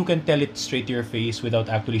 somebody who can tell it straight to your face without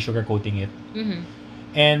actually sugarcoating it.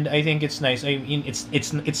 And I think it's nice. I mean, it's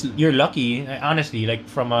you're lucky, honestly, like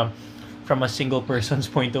from a single person's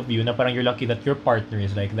point of view, na parang you're lucky that your partner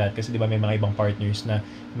is like that. Kasi di ba may mga ibang partners na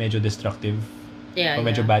medyo destructive, or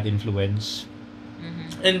medyo bad influence.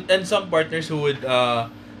 And some partners who would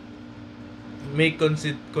make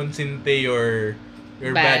consinte your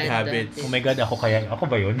bad habits. Oh my God, ako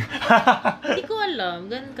ba yun? Hindi ko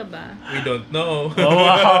alam. Ganun ka ba? We don't know. Oh,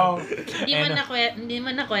 wow. Hindi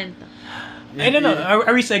man nakwento. I don't know.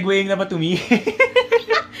 Are we segueing na ba to me?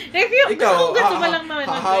 Ikaw, gusto ba lang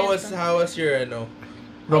how was your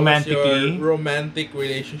romantically? Your romantic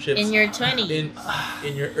relationships in your 20s?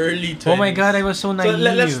 In your early 20s. Oh my God, I was so naive. So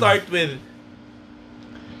let's start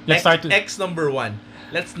with X number 1.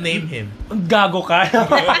 Let's name him. Gago ka.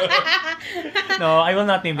 No, I will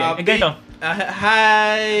not name him. Ganito.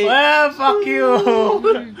 Hi. Well, fuck you.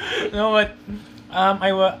 No, but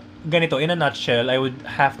ganito, in a nutshell, I would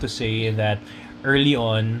have to say that early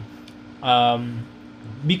on,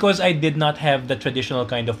 because I did not have the traditional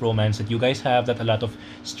kind of romance that you guys have, that a lot of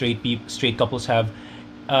straight couples have,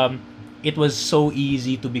 it was so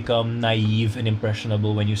easy to become naive and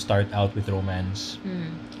impressionable when you start out with romance.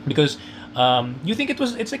 Because you think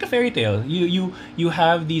it's like a fairy tale. You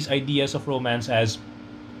have these ideas of romance as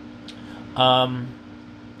all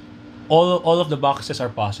of the boxes are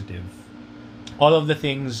positive. All of the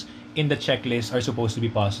things in the checklist are supposed to be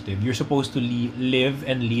positive. You're supposed to live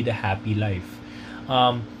and lead a happy life.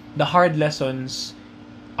 The hard lessons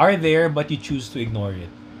are there, but you choose to ignore it.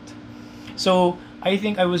 So I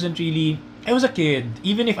think I was a kid.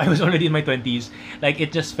 Even if I was already in my 20s, like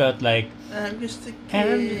it just felt like I'm just a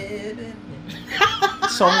kid.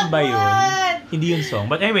 Song ba yun? Hindi yun song.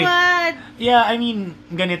 But anyway, yeah, I mean,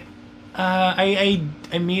 ganit. I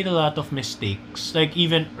made a lot of mistakes. Like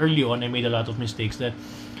even early on, I made a lot of mistakes that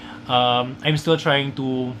I'm still trying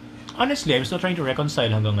to reconcile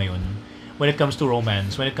hanggang ngayon. When it comes to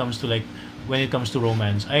romance, when it comes to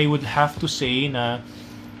romance, I would have to say na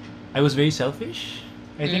I was very selfish.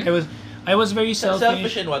 I think I was very selfish.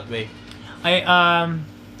 Selfish in what way? My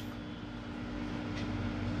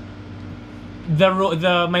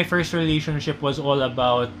first relationship was all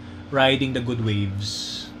about riding the good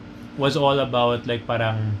waves. Was all about like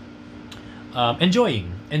parang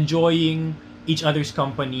enjoying each other's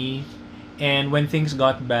company, and when things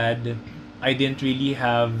got bad, I didn't really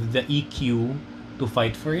have the EQ to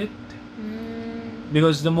fight for it.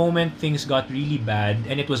 Because the moment things got really bad,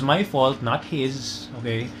 and it was my fault, not his,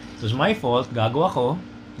 okay? It was my fault, gago ako.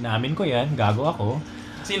 Inaamin ko yan, gago ako.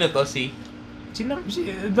 Sino to, si?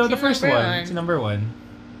 The first one. Si number 1.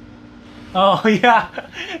 Oh, yeah.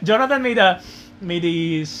 Jonathan made a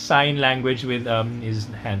sign language with his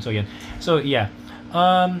hand. So, yan. So, yeah.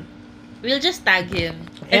 We'll just tag him.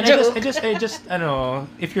 And I just, I don't know,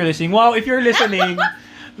 if you're listening. Wow, if you're listening.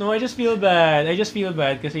 No, I just feel bad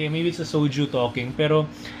kasi maybe it's a soju talking, pero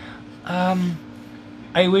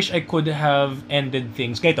I wish I could have ended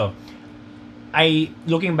things. Kaito,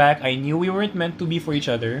 looking back, I knew we weren't meant to be for each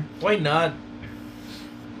other. Why not?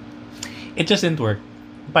 It just didn't work.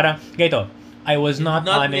 Parang, kaito, I was not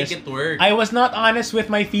honest. Make it work. I was not honest with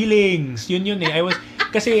my feelings. Yun eh. I was,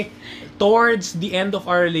 kasi towards the end of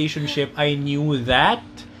our relationship, I knew that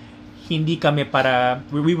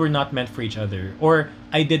we were not meant for each other. Or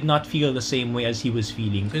I did not feel the same way as he was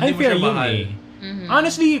feeling. So, hindi mo siya mahal.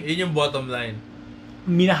 Honestly, yun yung bottom line.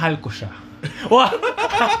 Minahal ko siya.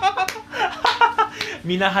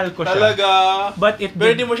 Minahal ko siya. Talaga?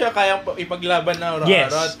 Pero hindi mo siya kayang ipaglaban na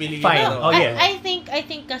yes, araw at piliin fine. na. Oh, yeah. I think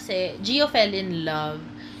kasi Gio fell in love,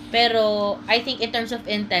 pero I think in terms of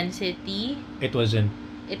intensity, it wasn't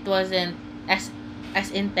as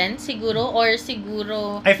intense siguro, or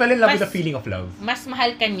siguro I fell in love with the feeling of love. Mas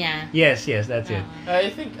mahal ka niya. Yes, that's it. I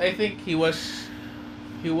think he was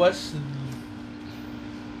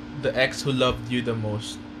the ex who loved you the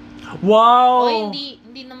most. Wow. Hindi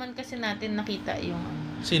naman kasi natin nakita yung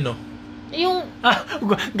Sino? Yung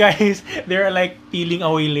guys, there are like peeling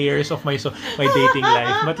away layers of my dating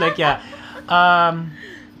life. But like yeah,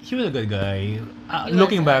 he was a good guy.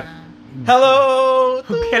 Looking back, hello,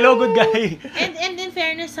 good guy. And in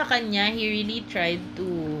fairness sa kanya, he really tried to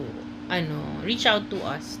reach out to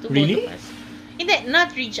us, to really? both of us. Hindi,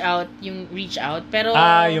 not reach out, pero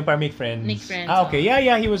yung para make friends. Okay.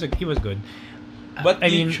 Yeah, he was good. But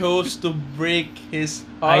you chose to break his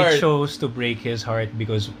heart. I chose to break his heart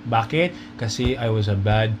because bakit? Kasi I was a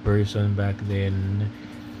bad person back then.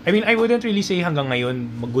 I mean, I wouldn't really say hanggang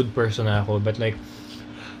ngayon good person na ako, but like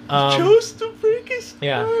Chose to break his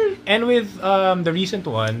Yeah. heart. And with the recent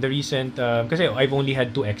one, kasi I've only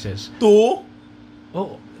had 2 exes. 2?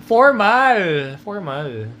 Oh, formal.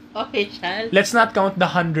 Official. Let's not count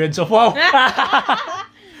the hundreds of wow.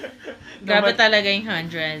 Grabe talaga yung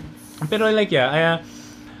hundreds. Pero like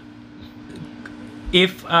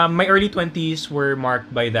if my early 20s were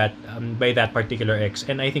marked by that particular ex,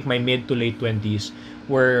 and I think my mid to late 20s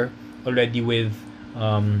were already with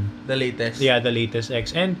The latest. yeah, the latest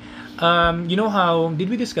ex. And you know how did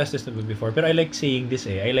we discuss this a bit before? But I like saying this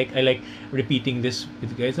I like repeating this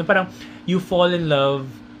with you guys. Na parang you fall in love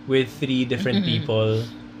with 3 different people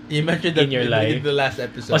You mentioned that in your life. in the last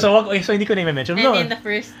episode. So hindi ko na i-mention. And No. in the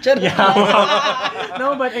first... Yeah.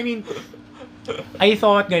 No, but I mean, I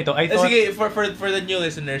thought ganito. Sige, for the new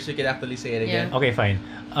listeners, you can actually say it again. Yeah. Okay, fine.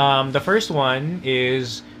 The first one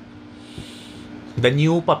is the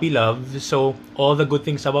new puppy love. So all the good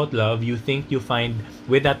things about love you think you find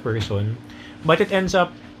with that person, but it ends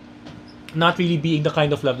up not really being the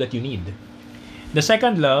kind of love that you need. The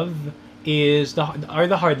second love are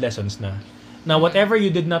the hard lessons na. Now, whatever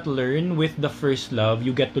you did not learn with the first love,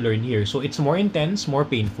 you get to learn here. So it's more intense, more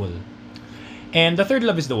painful. And the third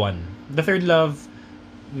love is the one. The third love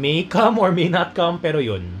may come or may not come, pero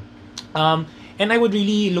yun. And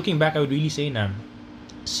looking back, I would really say na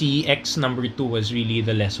si X number 2 was really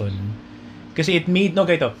the lesson. Kasi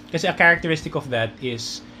kasi a characteristic of that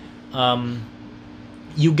is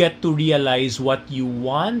you get to realize what you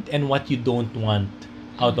want and what you don't want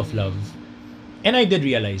out of love. And I did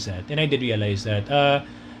realize that.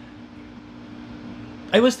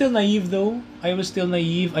 I was still naive though. I still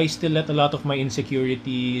let a lot of my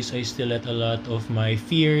insecurities, I still let a lot of my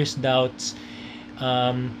fears, doubts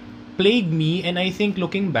plague me. And I think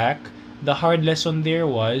looking back, the hard lesson there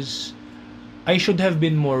was I should have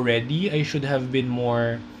been more ready. I should have been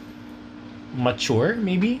more mature,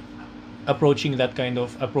 maybe, approaching the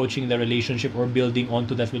relationship or building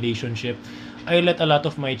onto that relationship. I let a lot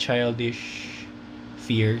of my childish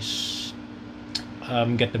fears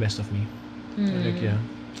get the best of me. Like, yeah.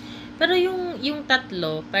 Pero yung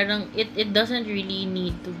tatlo, parang it doesn't really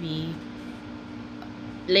need to be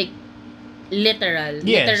like literal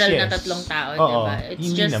na tatlong tao, diba? It's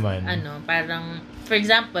hindi just naman. Parang for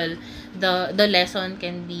example, the lesson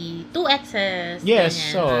can be 2 exes. Yes,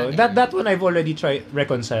 ganyan, so that one I've already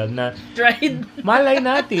reconciled na tried. malay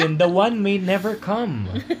natin, the one may never come.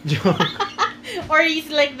 Joke. Or he's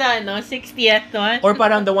like the 60th one. Or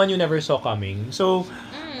parang the one you never saw coming. So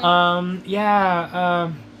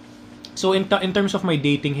so in terms of my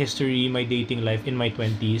dating history, my dating life in my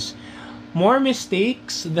 20s, more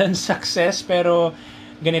mistakes than success, pero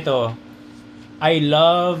ganito, I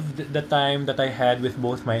loved the time that I had with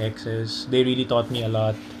both my exes. They really taught me a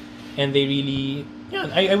lot, and they really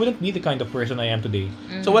I wouldn't be the kind of person I am today.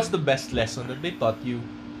 So what's the best lesson that they taught you?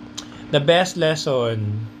 The best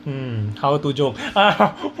lesson, how to joke. Oh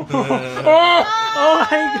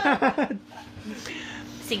my God.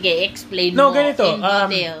 Sige, explain No, mo ganito. in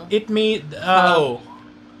detail.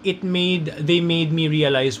 They made me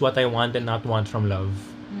realize what I want and not want from love.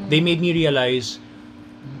 They made me realize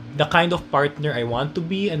the kind of partner I want to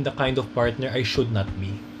be and the kind of partner I should not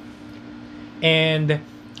be. And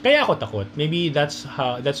kaya ako takot. Maybe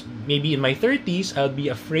maybe in my 30s I'll be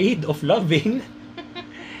afraid of loving.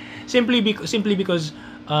 simply because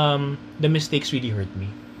the mistakes really hurt me.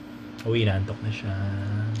 Uy, naantok na siya.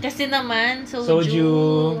 Kasi naman,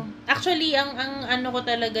 soju. Actually, ang ano ko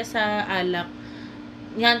talaga sa alak,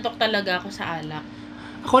 nantok talaga ako sa alak.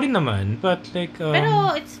 Ako rin naman, but like...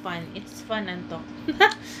 Pero it's fun. It's fun, antok.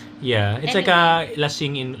 Yeah, it's anyway, like a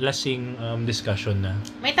lasing discussion na.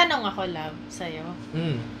 May tanong ako, love, sa'yo.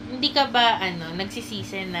 Hindi ka ba,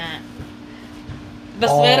 nagsisisi na...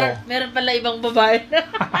 meron pala ibang babae.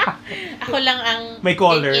 Ako lang ang may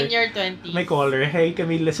caller. In your 20s. May caller. Hey,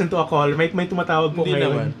 Camille, listen to a call. May tumatawag po Hindi ngayon.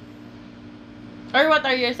 naman. Or what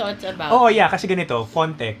are your thoughts about? Oh, yeah, kasi ganito,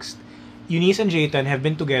 context. Eunice and Jayton have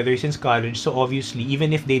been together since college, so obviously,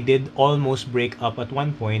 even if they did almost break up at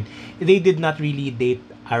one point, they did not really date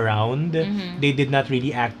around. Mm-hmm. They did not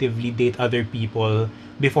really actively date other people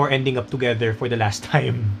before ending up together for the last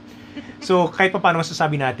time. So, kahit pa paano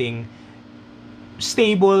masasabi nating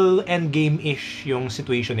stable and game-ish yung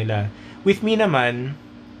situation nila. With me naman,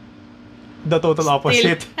 the total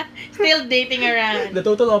opposite. Still dating around. The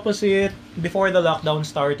total opposite. Before the lockdown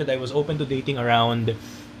started, I was open to dating around.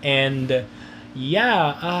 And,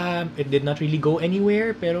 it did not really go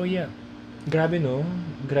anywhere. Pero yeah, grabe no?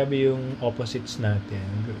 Grabe yung opposites natin.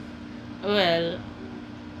 Well,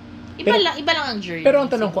 Iba lang ang journey. Pero ang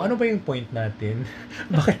tanong ko, ano ba yung point natin?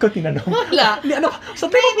 Bakit ko tinanong? Wala. Hindi, ano, saan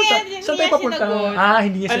tayo papunta? Saan tayo papunta?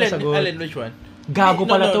 Hindi niya sinasagot. Alin, which one? Gago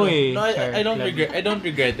pala to eh. No, I don't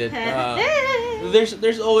regret it.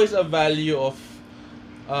 There's always a value of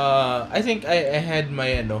I think I had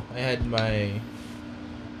my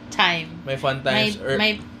time. My fun times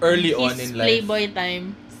My early on in life. Playboy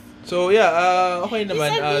time. So yeah, okay naman.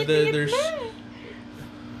 There's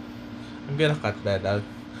I'm gonna cut that out.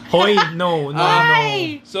 Hoy, no.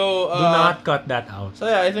 So do not cut that out. So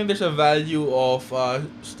yeah, I think there's a value of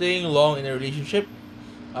staying long in a relationship,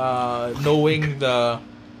 knowing the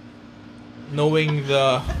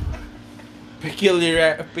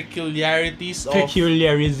peculiarities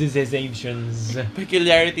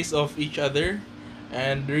of each other,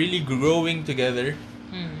 and really growing together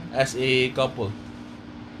as a couple.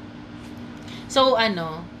 So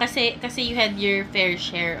kasi you had your fair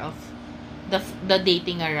share of the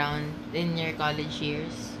dating around in your college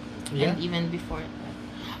years. Yeah. And even before that.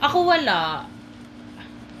 Ako wala.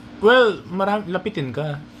 Well, lapitin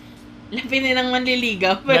ka. Lapitin ng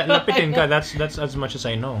manliligaw. Lapitin ka. That's as much as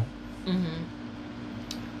I know. Mm-hmm.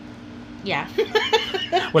 Yeah.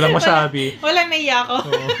 Walang masabi. Wala naiya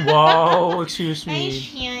ako. Wow, excuse me. Ay,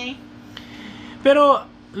 shy. Pero,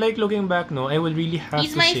 like, looking back, I will really have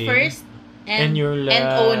He's to my say... first and your last. And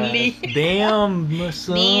only. Damn,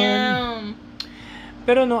 son. Damn.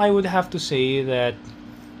 Pero I would have to say that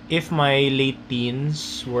if my late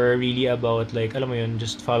teens were really about, like, alam mo yun,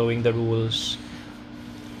 just following the rules,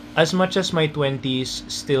 as much as my 20s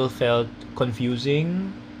still felt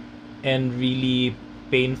confusing and really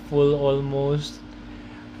painful almost,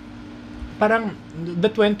 parang the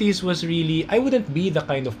 20s was really, I wouldn't be the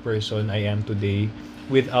kind of person I am today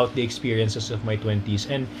without the experiences of my 20s.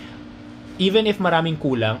 And even if maraming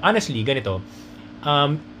kulang, honestly, ganito,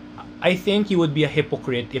 I think you would be a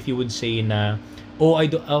hypocrite if you would say na,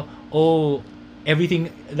 everything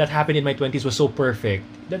that happened in my 20s was so perfect.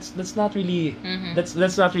 That's not really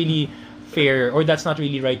that's not really fair, or that's not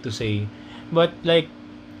really right to say. But like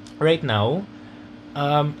right now,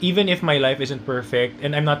 even if my life isn't perfect,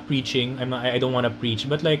 and I'm not preaching, I don't want to preach,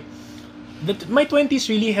 but like my 20s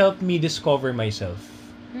really helped me discover myself.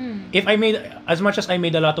 If I made, as much as I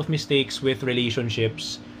made a lot of mistakes with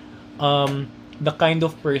relationships, the kind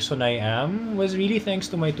of person I am was really thanks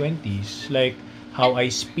to my 20s. Like, how I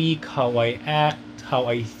speak, how I act, how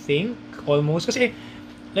I think, almost. Kasi,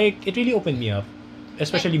 like, it really opened me up.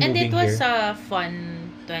 Especially moving here. And it was a fun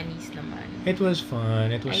 20s naman. It was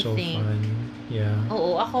fun. It was so fun. Yeah.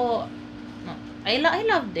 Oo, ako, I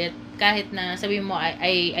loved it. Kahit na, sabi mo,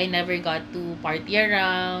 I never got to party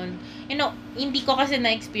around. Hindi ko kasi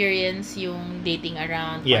na-experience yung dating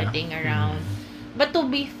around, partying around. But to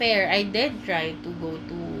be fair, I did try to go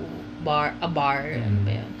to a bar. Ano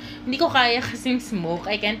ba yun? Hindi ko kaya kasing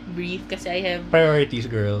smoke. I can't breathe kasi I have priorities,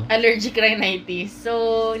 girl. Allergic rhinitis.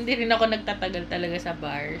 So, hindi rin ako nagtatagal talaga sa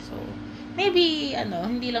bar. So, maybe,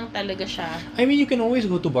 hindi lang talaga siya. I mean, you can always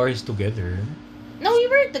go to bars together. No,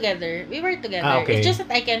 we were together. Okay. It's just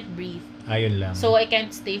that I can't breathe. Ayun lang. So, I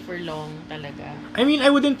can't stay for long talaga. I mean,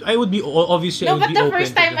 I would be, obviously, No, I would but be the open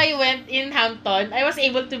first time I went in Hampton, I was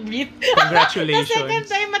able to breathe. Congratulations. The second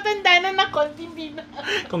time, matanda na konti na.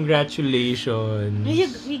 Congratulations.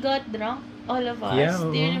 We got drunk, all of us. Yeah,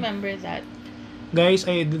 Do you remember that? Guys,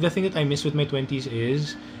 the thing that I miss with my 20s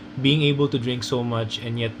is being able to drink so much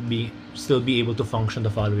and yet still be able to function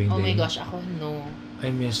the following day. Oh my gosh, ako no. I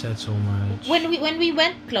miss that so much. When we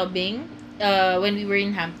went clubbing, when we were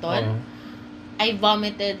in Hampton, I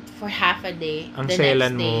vomited for half a day Ang the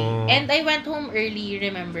selan next day. mo. And I went home early,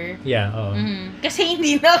 remember? Yeah, Kasi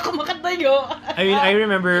hindi na ako makatayo. I mean, I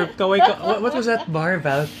remember, what was that bar?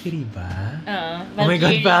 Valkyrie ba? Valkyrie. Oh my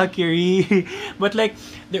God, Valkyrie. But like,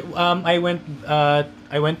 I went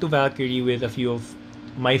to Valkyrie with a few of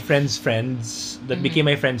my friends' friends that became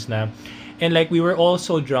my friends na. And like, we were all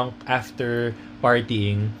so drunk after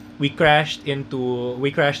partying. We crashed in one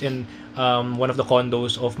of the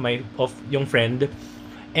condos of yung friend,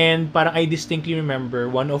 and parang I distinctly remember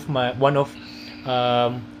one of the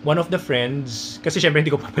friends, kasi syempre hindi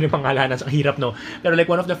ko pa pangalanan, ang hirap no, pero like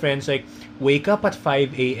one of the friends like wake up at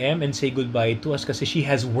 5 a.m. and say goodbye to us kasi she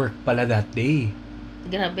has work pala that day.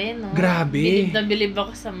 Grabe, no? Grabe. Bilib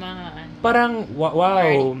ako sa mga parang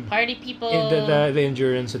wow, party people, the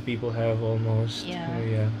endurance that people have almost. Yeah. So,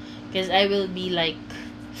 yeah. Because I will be like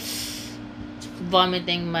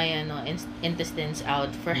vomiting my intestines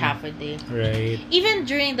out for half a day. Right. Even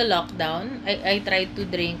during the lockdown, I tried to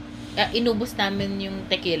drink. Inubos namin yung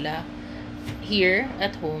tequila here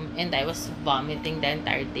at home, and I was vomiting the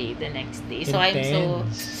entire day the next day. So I'm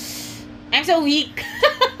so weak.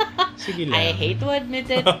 Sige lang. I hate to admit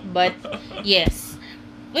it, but yes.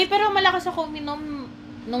 Wait, pero malakas ako uminom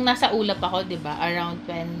nung nasa ulap ako, di ba? Around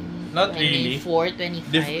Not really. 24,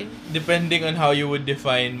 25. Depending on how you would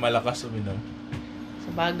define malakas uminom. Sa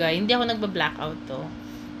bagay, hindi ako nagba-blackout to.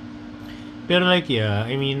 Pero like, yeah,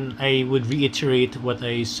 I mean, I would reiterate what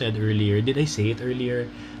I said earlier. Did I say it earlier?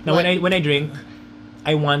 Now, What? when I drink,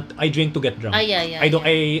 I drink to get drunk. Yeah.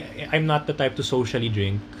 I'm not the type to socially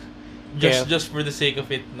drink. Just for the sake of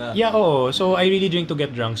it na. Yeah, oo. So, I really drink to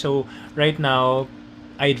get drunk. So, right now,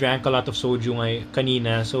 I drank a lot of soju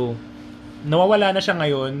kanina. So, nawawala na siya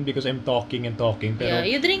ngayon because I'm talking. Pero, Yeah,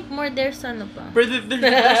 you drink more, there's ano pa. But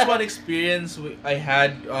there's one experience I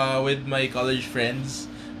had with my college friends,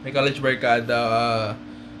 my college barkada.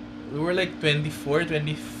 We were like 24,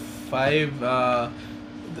 25.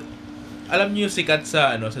 Alam niyo sikat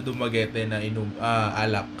sa Dumaguete na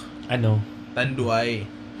alak. ano? Tanduay.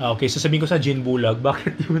 Okay, sasabihin ko sa gin bulag.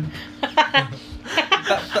 Bakit yun?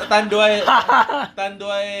 Tanduay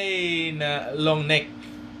na long neck.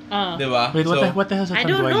 Di ba? Wait, what the hell is a I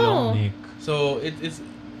don't tanduay know. long neck? So it's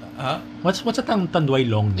What's a tanduay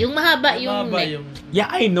long neck? Yung mahaba yung Maba neck. Yeah,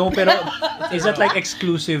 I know, pero is that like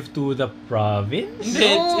exclusive to the province? Hindi,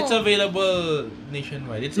 it's available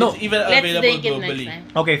nationwide. It's even Let's available take it globally. next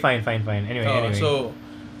time. Okay, fine. Anyway.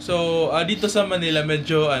 So dito sa Manila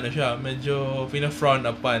medyo medyo pina-frown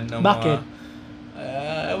upan ng Bakit?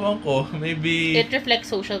 mga ewan ko, maybe It reflects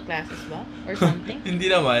social classes ba? Or something?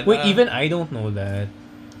 hindi naman. Wait, even I don't know that.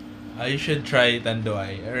 You should try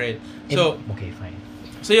Tanduay. Alright. So Okay, fine.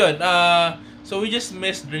 So yun, so we just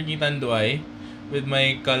missed drinking Tanduay with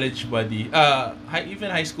my college buddy, even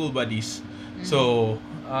high school buddies. Mm-hmm. So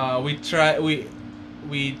we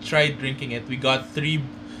tried drinking it. We got three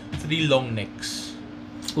long necks.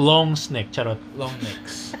 Long snack, charot. Long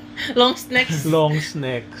necks. Long snacks. Long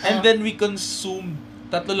snack. And then we consumed,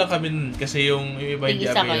 tatlo lang kami nun kasi yung iba hindi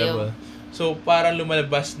Tig-isa available. So parang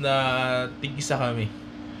lumalabas na tig-isa kami.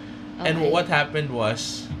 And Okay. what happened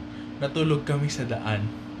was, natulog kami sa daan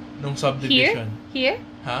nung subdivision. Here?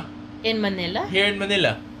 Ha? In Manila? Here in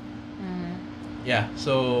Manila. Mm. Yeah,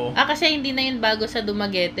 so Kasi hindi na yun bago sa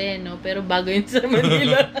Dumaguete, no? Pero bago yun sa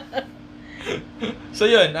Manila. so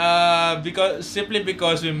yun, simply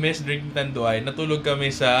because we missed drinking Tanduay, natulog kami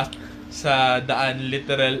sa daan,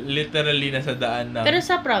 literally na sa daan ng Pero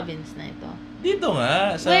sa province na ito. dito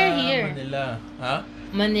nga sa Where here? Manila. Ha?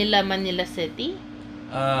 Manila City?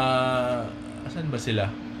 Asan ba sila?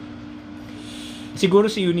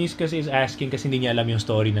 Siguro si Eunice kasi is asking kasi hindi niya alam yung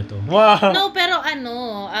story na to. Wow! No, pero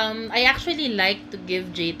I actually like to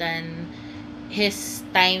give Jaytan his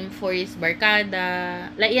time for his barkada.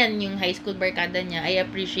 Like yan, yung high school barkada niya. I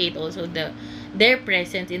appreciate also their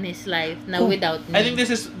presence in his life na without me. I think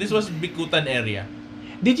this was Bikutan area.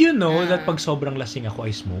 Did you know that pag sobrang lasing ako,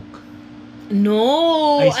 I smoke?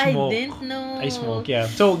 No! I smoke. didn't know. I smoke, yeah.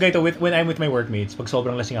 So, ganito, when I'm with my workmates, pag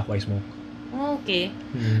sobrang lasing ako, I smoke. Okay.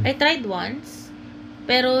 Hmm. I tried once.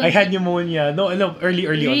 Pero I had pneumonia. No, early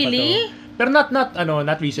on pa to. Really? Pero not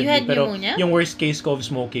recently. You had pero pneumonia? yung worst case ko of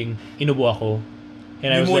smoking, inubo ako.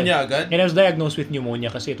 And Pneumonia agad? And I was diagnosed with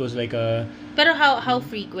pneumonia kasi it was like a Pero how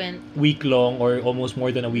frequent week-long or almost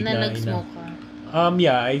more than a week na na. nag-smoke ka?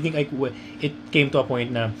 Yeah, I think it came to a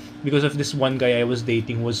point na because of this one guy I was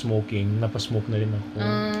dating who was smoking, napasmoke na rin ako.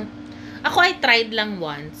 Ako, I tried lang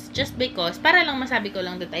once. Just because, para lang masabi ko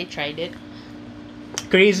lang that I tried it.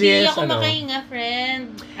 Craziest, Hindi ako makahinga,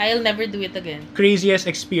 friend. I'll never do it again. craziest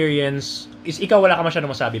experience is ikaw wala ka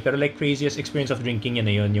masyadong masabi pero like craziest experience of drinking yan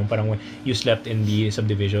na yun yung parang you slept in the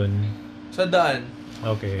subdivision. Sa daan.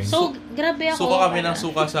 Okay. So, grabe ako. Suka kami ng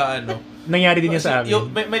suka sa Nangyari din yan sa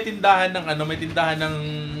amin. May tindahan ng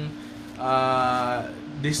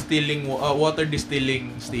distilling water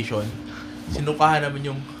distilling station. Sinukahan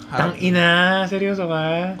namin yung Tang ina, seryoso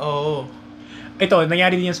ka? Oo. Ito,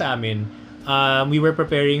 nangyari din yan sa amin. We were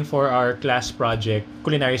preparing for our class project,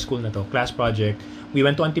 culinary school na to, class project. We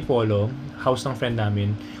went to Antipolo, house ng friend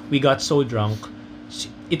namin. We got so drunk.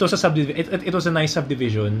 Ito sa it was a nice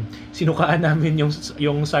subdivision. Sinukaan namin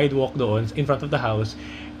yung sidewalk doon in front of the house.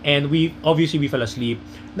 And we fell asleep.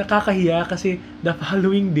 Nakakahiya kasi the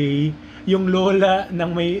following day, yung lola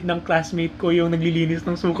ng classmate ko yung naglilinis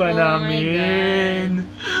ng suka namin.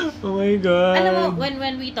 Oh my God. Alam mo,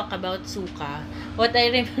 when we talk about suka, what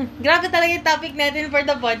I remember, grabe talaga yung topic natin for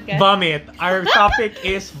the podcast. Vomit. Our topic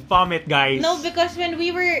is vomit, guys. No, because when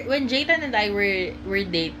Jaytan and I were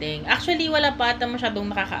dating, actually wala pa ata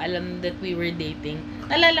masyadong nakakaalam that we were dating.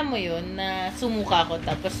 Nalala mo yun, na sumuka ko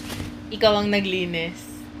tapos ikaw ang naglinis.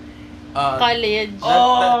 college.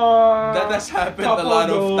 That has happened a lot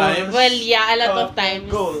of times. Well, yeah, a lot of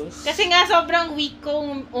times. Goals. Kasi nga, sobrang weak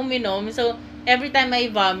kong uminom. So, every time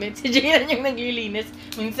I vomit, si Jayan yung naglilinis.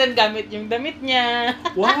 Minsan gamit yung damit niya.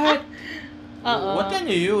 What? Oo. What can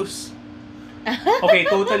you use? Okay,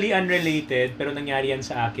 totally unrelated, pero nangyari yan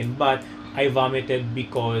sa akin. But, I vomited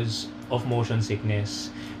because of motion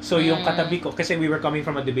sickness. So, yung katabi ko, kasi we were coming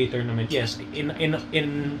from a debate tournament. Yes, in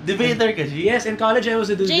Debater kasi? Yes, in college I was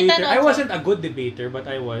a debater. I also. wasn't a good debater, but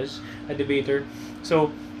I was a debater.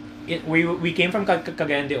 So, we came from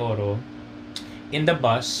Cagayan de Oro. In the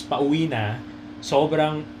bus, pauwi na,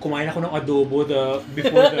 sobrang kumain ako ng adobo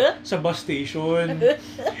before sa bus station.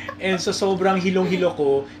 And so sobrang hilong-hilo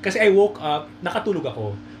ko kasi I woke up, nakatulog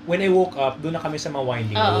ako. When I woke up, doon na kami sa mga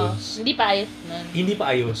winding roads. Hindi pa ayos nun. Hindi pa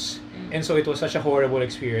ayos. And so it was such a horrible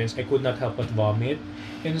experience. I could not help but vomit.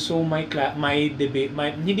 And so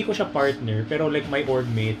hindi ko siya partner, pero like my org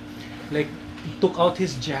mate, like took out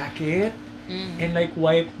his jacket and like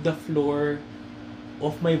wiped the floor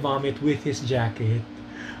of my vomit with his jacket.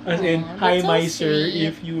 As in, hi, so my sir, sweet.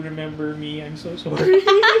 if you remember me, I'm so sorry.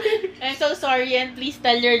 I'm so sorry and please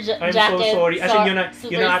tell your I'm jacket. so sorry. As in, yun na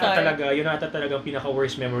ata sorry. talaga ang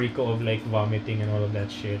pinaka-worst memory ko of like vomiting and all of that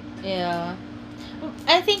shit. Yeah.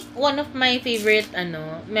 I think one of my favorite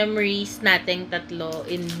memories nating tatlo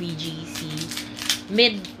in BGC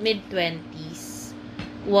mid-20s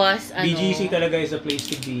was BGC talaga is a place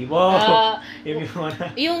to be. Wow! If you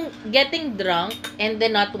wanna... Yung getting drunk and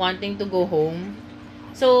then not wanting to go home.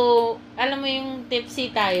 So, alam mo yung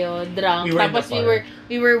tipsy tayo, drunk, We were in tapos the park.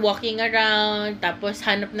 we were walking around, tapos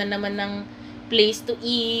hanap na naman ng place to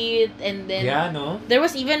eat, and then Yeah, no? there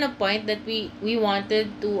was even a point that we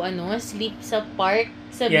wanted to sleep sa park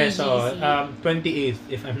sa Yeah, BGC. so 28th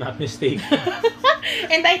if I'm not mistaken.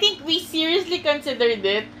 And I think we seriously considered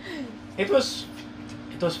it. It was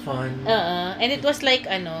fun. And it was like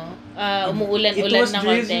umuulan-ulan It was na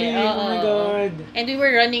konti. drizzling. Oh my god. And we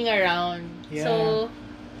were running around. Yeah. So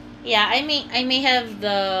yeah, I may have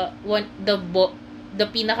the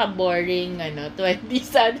pinaka-boring 20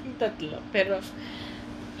 sa ating tatlo. Pero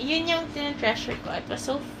yun yung tinatreasure ko. It was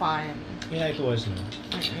so fun. Yeah, it was. No?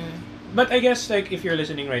 But I guess like if you're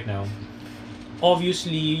listening right now,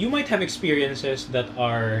 obviously you might have experiences that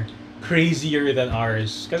are crazier than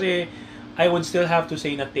ours. Kasi I would still have to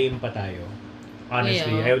say na tame pa tayo.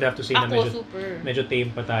 Honestly, Yeah. I would have to say na Super. medyo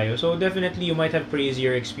tame pa tayo. So definitely you might have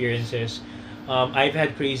crazier experiences. I've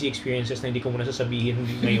had crazy experiences na hindi ko muna sasabihin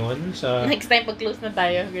ngayon sa Next time pag-close na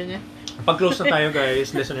tayo, ganyan. pag-close na tayo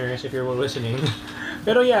guys, listeners, if you're listening.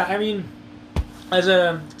 Pero yeah, I mean,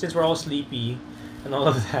 since we're all sleepy and all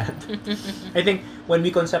of that, I think when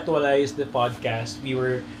we conceptualized the podcast, we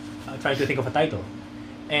were trying to think of a title.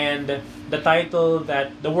 And the title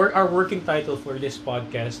our working title for this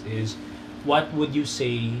podcast is, what would you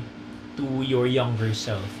say to your younger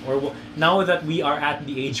self? Or now that we are at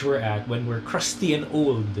the age we're at, when we're crusty and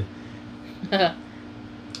old,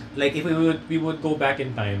 like if we would go back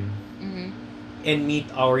in time and meet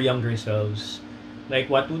our younger selves, like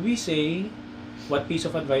what would we say? What piece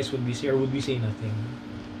of advice would we say, or would we say nothing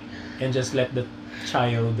and just let the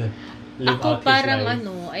child live Ako out his parang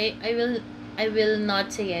life? I will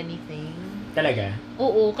not say anything. Talaga?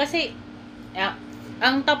 Oo, kasi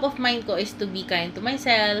ang top of mind ko is to be kind to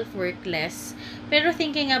myself, work less. Pero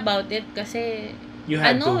thinking about it kasi You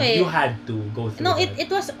had to go through that.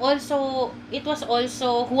 it was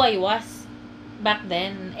also who I was back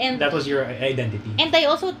then. And That was your identity. And I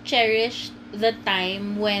also cherished the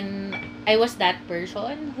time when I was that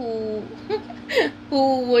person who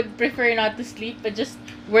would prefer not to sleep but just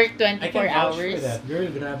work 24 I can vouch hours. for that. Girl,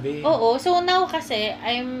 grabe. Oo, so now kasi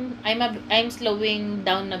I'm slowing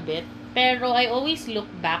down a bit. Pero I always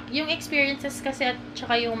look back. Yung experiences kasi at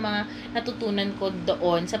saka yung mga natutunan ko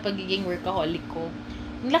doon sa pagiging workaholic ko.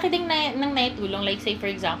 Ang laki din ng naitulong. Like say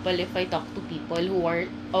for example, if I talk to people who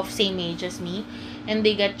are of same age as me and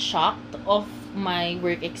they get shocked of my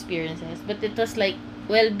work experiences. But it was like,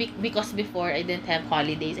 well, because before I didn't have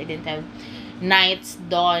holidays, I didn't have nights,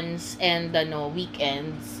 dawns, and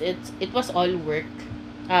weekends. It was all work.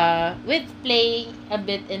 With play a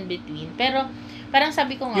bit in between. Pero parang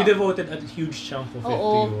sabi ko nga, You devoted a huge chunk of it to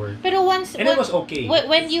your work. Pero And it was okay.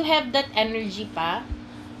 When you have that energy pa,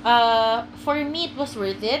 for me it was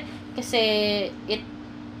worth it kasi it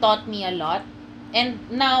taught me a lot. And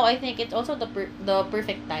now I think it's also the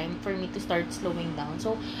perfect time for me to start slowing down.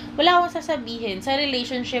 So wala akong sasabihin sa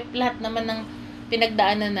relationship, lahat naman ng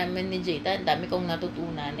pinagdaanan namin ni Jada, ang dami kong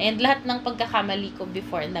natutunan. And lahat ng pagkakamali ko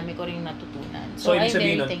before, ang dami ko ring natutunan. So I'm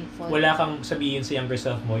very thankful. Wala kang sabihin sa younger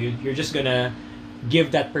self mo, you're just gonna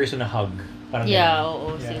give that person a hug. Parang Yeah, ganun.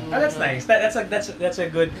 oo, siguro. That's nice. That's a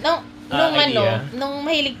good Nung idea. nung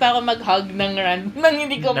mahilig pa ako mag-hug ng nang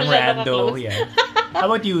hindi ko ng masyado rando, ka-close. yeah.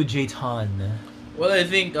 How about you, Jayton? Well, I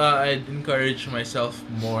think I'd encourage myself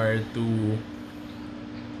more to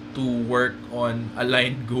work on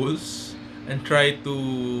aligned goals and try to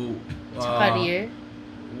Sa career.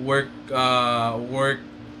 work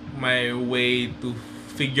my way to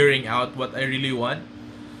figuring out what I really want,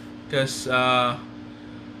 because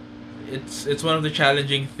it's one of the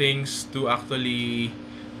challenging things to actually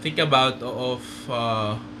think about of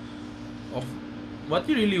what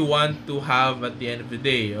you really want to have at the end of the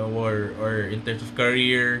day, or in terms of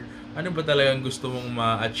career, ano ba talagang gusto mong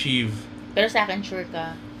ma-achieve. Pero sa akin, sure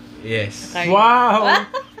ka. Yes. Career. Wow!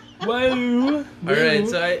 Wow! Alright,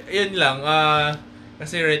 so yun lang.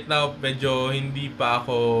 Kasi right now medyo hindi pa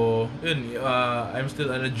ako I'm still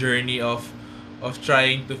on a journey of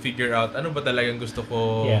trying to figure out ano ba talagang gusto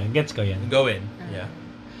ko gets ko yan. gawin. Yeah.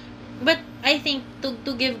 But I think to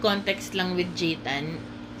give context lang with Jaytan,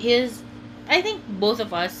 I think both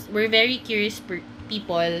of us, we're very curious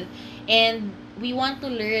people, and we want to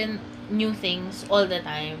learn new things all the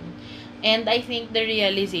time. And I think the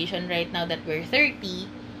realization right now that we're 30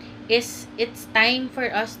 is it's time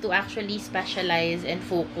for us to actually specialize and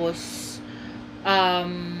focus.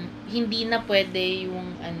 Hindi na pwede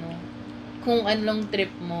yung kung anong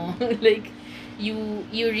trip mo. Like, you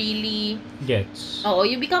really Gets.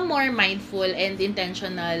 you become more mindful and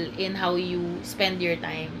intentional in how you spend your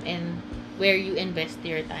time and where you invest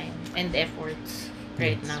your time and efforts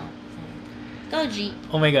right Yes. now. Ikaw, G.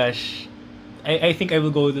 Oh my gosh. I think I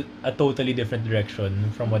will go a totally different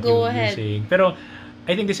direction from what Go you're ahead. saying. Pero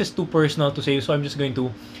I think this is too personal to say, so I'm just going to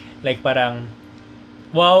like parang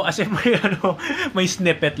wow, as if may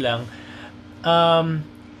snippet lang.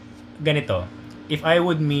 Ganito. If I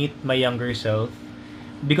would meet my younger self,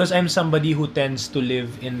 because I'm somebody who tends to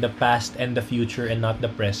live in the past and the future and not the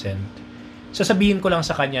present, sasabihin ko lang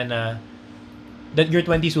sa kanya na that your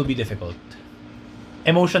 20s will be difficult.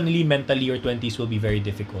 Emotionally, mentally, your 20s will be very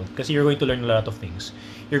difficult kasi you're going to learn a lot of things.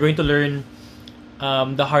 You're going to learn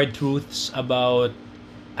the hard truths about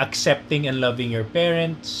accepting and loving your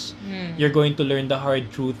parents. You're going to learn the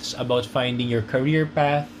hard truths about finding your career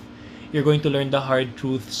path. You're going to learn the hard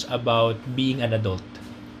truths about being an adult.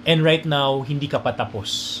 And right now, hindi ka pa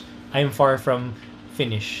tapos. I'm far from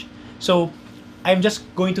finished. So, I'm just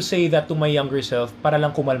going to say that to my younger self para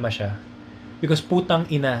lang kumalma siya. Because putang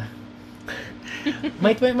ina,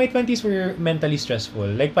 my 20s were mentally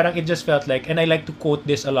stressful. Like, parang it just felt like, and I like to quote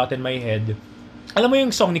this a lot in my head. Alam mo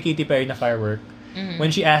yung song ni Katy Perry na Firework? Mm-hmm.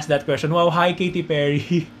 When she asked that question, wow, hi Katy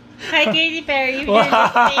Perry. Hi, Katy Perry. If you're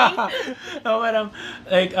listening. No, parang,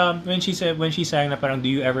 like, when she sang na parang, do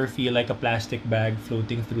you ever feel like a plastic bag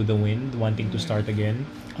floating through the wind, wanting to start again?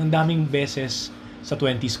 Ang daming beses sa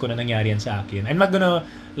 20s ko na nangyari yan sa akin. I'm not gonna,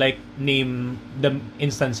 like, name the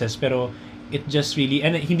instances, pero it just really,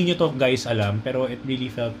 and hindi nyo to guys alam, pero it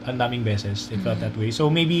really felt, ang daming beses, it felt that way. So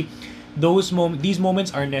maybe, these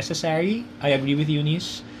moments are necessary. I agree with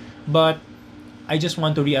Eunice, but I just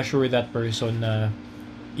want to reassure that person na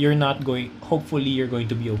hopefully you're going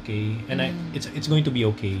to be okay, and it's going to be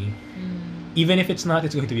okay. Even if it's not,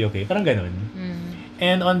 it's going to be okay. Parang ganun.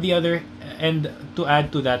 And on the other, and to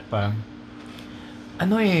add to that pa,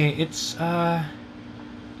 it's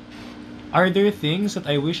are there things that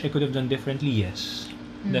I wish I could have done differently? Yes.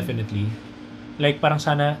 Definitely. Like, parang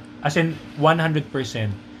sana, as in, 100%,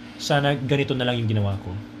 sana ganito na lang yung ginawa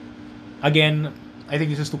ko. Again, I think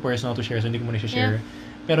this is too personal to share, so hindi ko muna share. Yeah.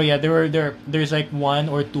 Pero yeah, there's like 1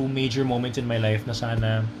 or 2 major moments in my life na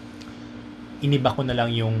sana iniba ko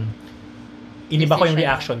yung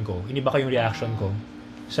reaction ko. Iniba ko yung reaction ko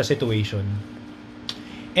sa situation.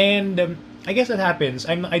 And I guess that happens.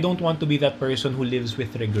 I don't want to be that person who lives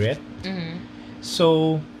with regret.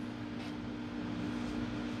 So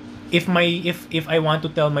if I want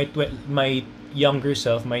to tell my younger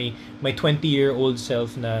self, my 20-year-old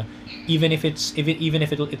self na even if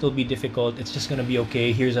it'll be difficult, it's just gonna be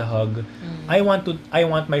okay. Here's a hug. I want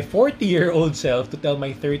my 40-year-old self to tell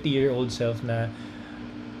my 30-year-old self na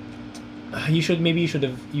you should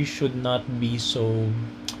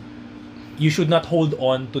not hold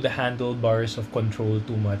on to the handlebars of control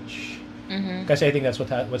too much. Kasi I think that's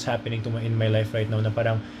what's happening in my life right now, na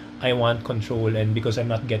parang I want control, and because I'm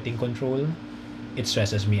not getting control, it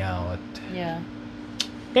stresses me out. Yeah.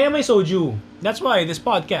 Kaya may soju. That's why this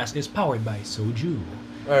podcast is powered by soju.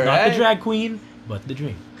 All Not the right. drag queen, but the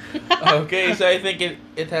drink. Okay, so I think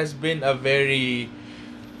it has been a very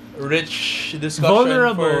rich discussion.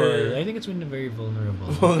 Vulnerable. For I think it's been very vulnerable.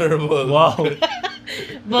 vulnerable. Wow.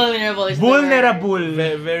 Vulnerable is Vulnerable.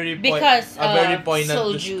 Because a very poignant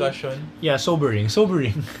soju. discussion. Yeah, sobering.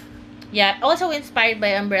 Yeah, also inspired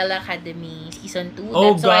by Umbrella Academy Season 2.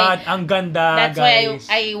 Oh That's God, why, ang ganda, that's guys.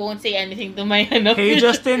 why I won't say anything to my Hey,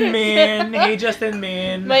 Justin Min. Hey, Justin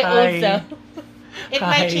Min. my Hi. old self. It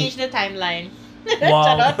Hi. might change the timeline.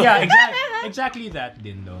 Wow. Charot. Yeah, exactly that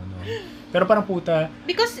din though, no. Pero parang puta,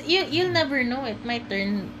 Because you'll never know, it might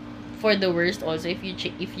turn for the worst also if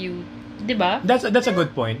you 'di ba? that's a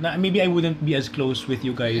good point. Na maybe I wouldn't be as close with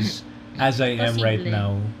you guys as I am right Posible.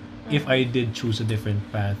 now if I did choose a different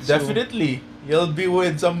path. So, Definitely. You'll be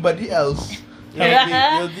with somebody else.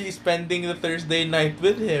 You'll be spending the Thursday night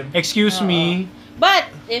with him. excuse me. But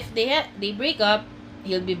if they break up,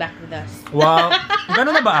 he'll be back with us. Wow.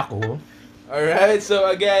 Ganun na ba ako? Alright, so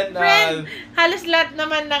again, Friend, halos lahat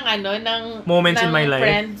naman ng ng Moments ng in my life.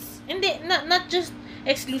 Friends. Hindi, not just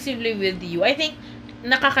exclusively with you. I think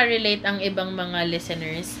nakaka-relate ang ibang mga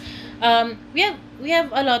listeners. We have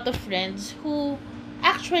a lot of friends who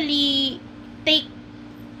actually take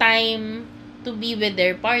time to be with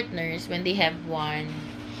their partners when they have one.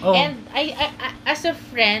 Oh. And I as a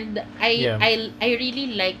friend, Yeah. I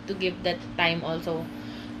really like to give that time also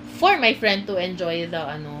for my friend to enjoy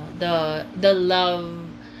the love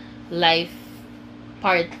life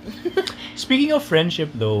part. Speaking of friendship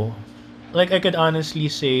though, like I could honestly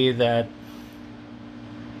say that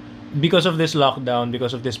because of this lockdown,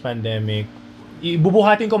 because of this pandemic,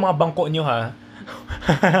 bubuhatin ko mga bangko nyo ha.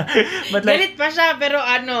 But like Galit pa siya, pero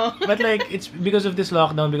but like it's because of this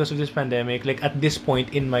lockdown, because of this pandemic, like at this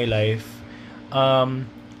point in my life,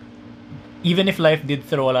 even if life did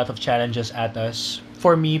throw a lot of challenges at us,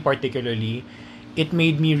 for me particularly, it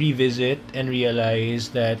made me revisit and realize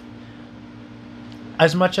that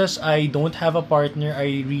as much as I don't have a partner,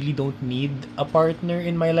 I really don't need a partner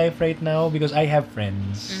in my life right now because I have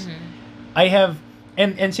friends. Mhm. I have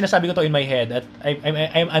and sinasabi ko to in my head at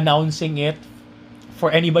I'm announcing it for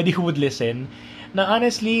anybody who would listen. Na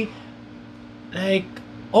honestly, like,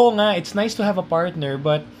 oh nga, it's nice to have a partner,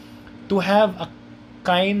 but to have a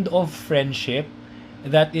kind of friendship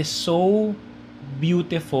that is so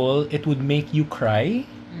beautiful, it would make you cry.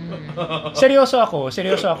 Seryoso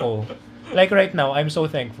ako. Like right now, I'm so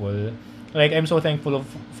thankful. Like I'm so thankful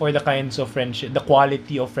for the kinds of friendship, the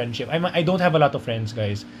quality of friendship. I don't have a lot of friends,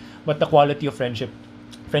 guys, but the quality of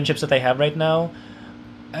friendships that I have right now.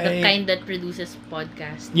 The kind that produces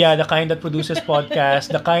podcasts. Yeah, the kind that produces podcasts,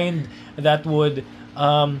 the kind that would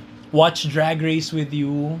watch Drag Race with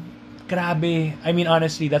you. Grabe. I mean,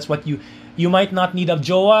 honestly, that's what you might not need a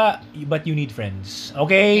jowa, but you need friends.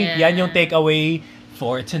 Okay? Yeah. Yan yung takeaway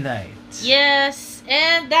for tonight. Yes,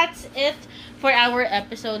 and that's it for our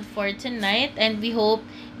episode for tonight. And we hope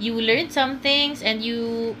you learned some things and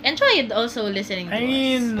you enjoyed also listening to I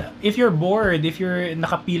mean, if you're bored, if you're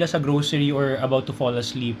nakapila sa grocery or about to fall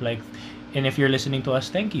asleep, like, and if you're listening to us,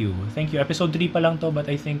 thank you. Thank you. Episode 3 pa lang to, but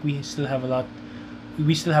I think we still have a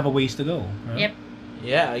ways to go. Huh? Yep.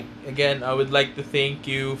 Yeah, again, I would like to thank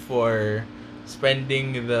you for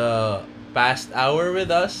spending the past hour with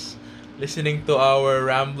us, listening to our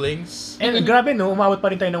ramblings. And grabe no, umabot pa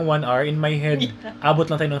rin tayo ng 1 hour. In my head, abot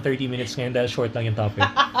lang tayo ng 30 minutes ngayon dahil short lang yung topic.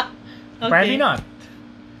 Apparently not.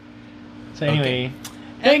 So anyway,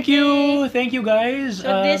 thank you guys.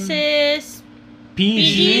 So this is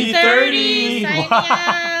PG-30. signing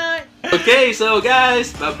out. Okay, so guys,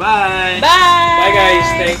 bye-bye. Bye. Bye guys,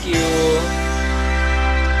 thank you.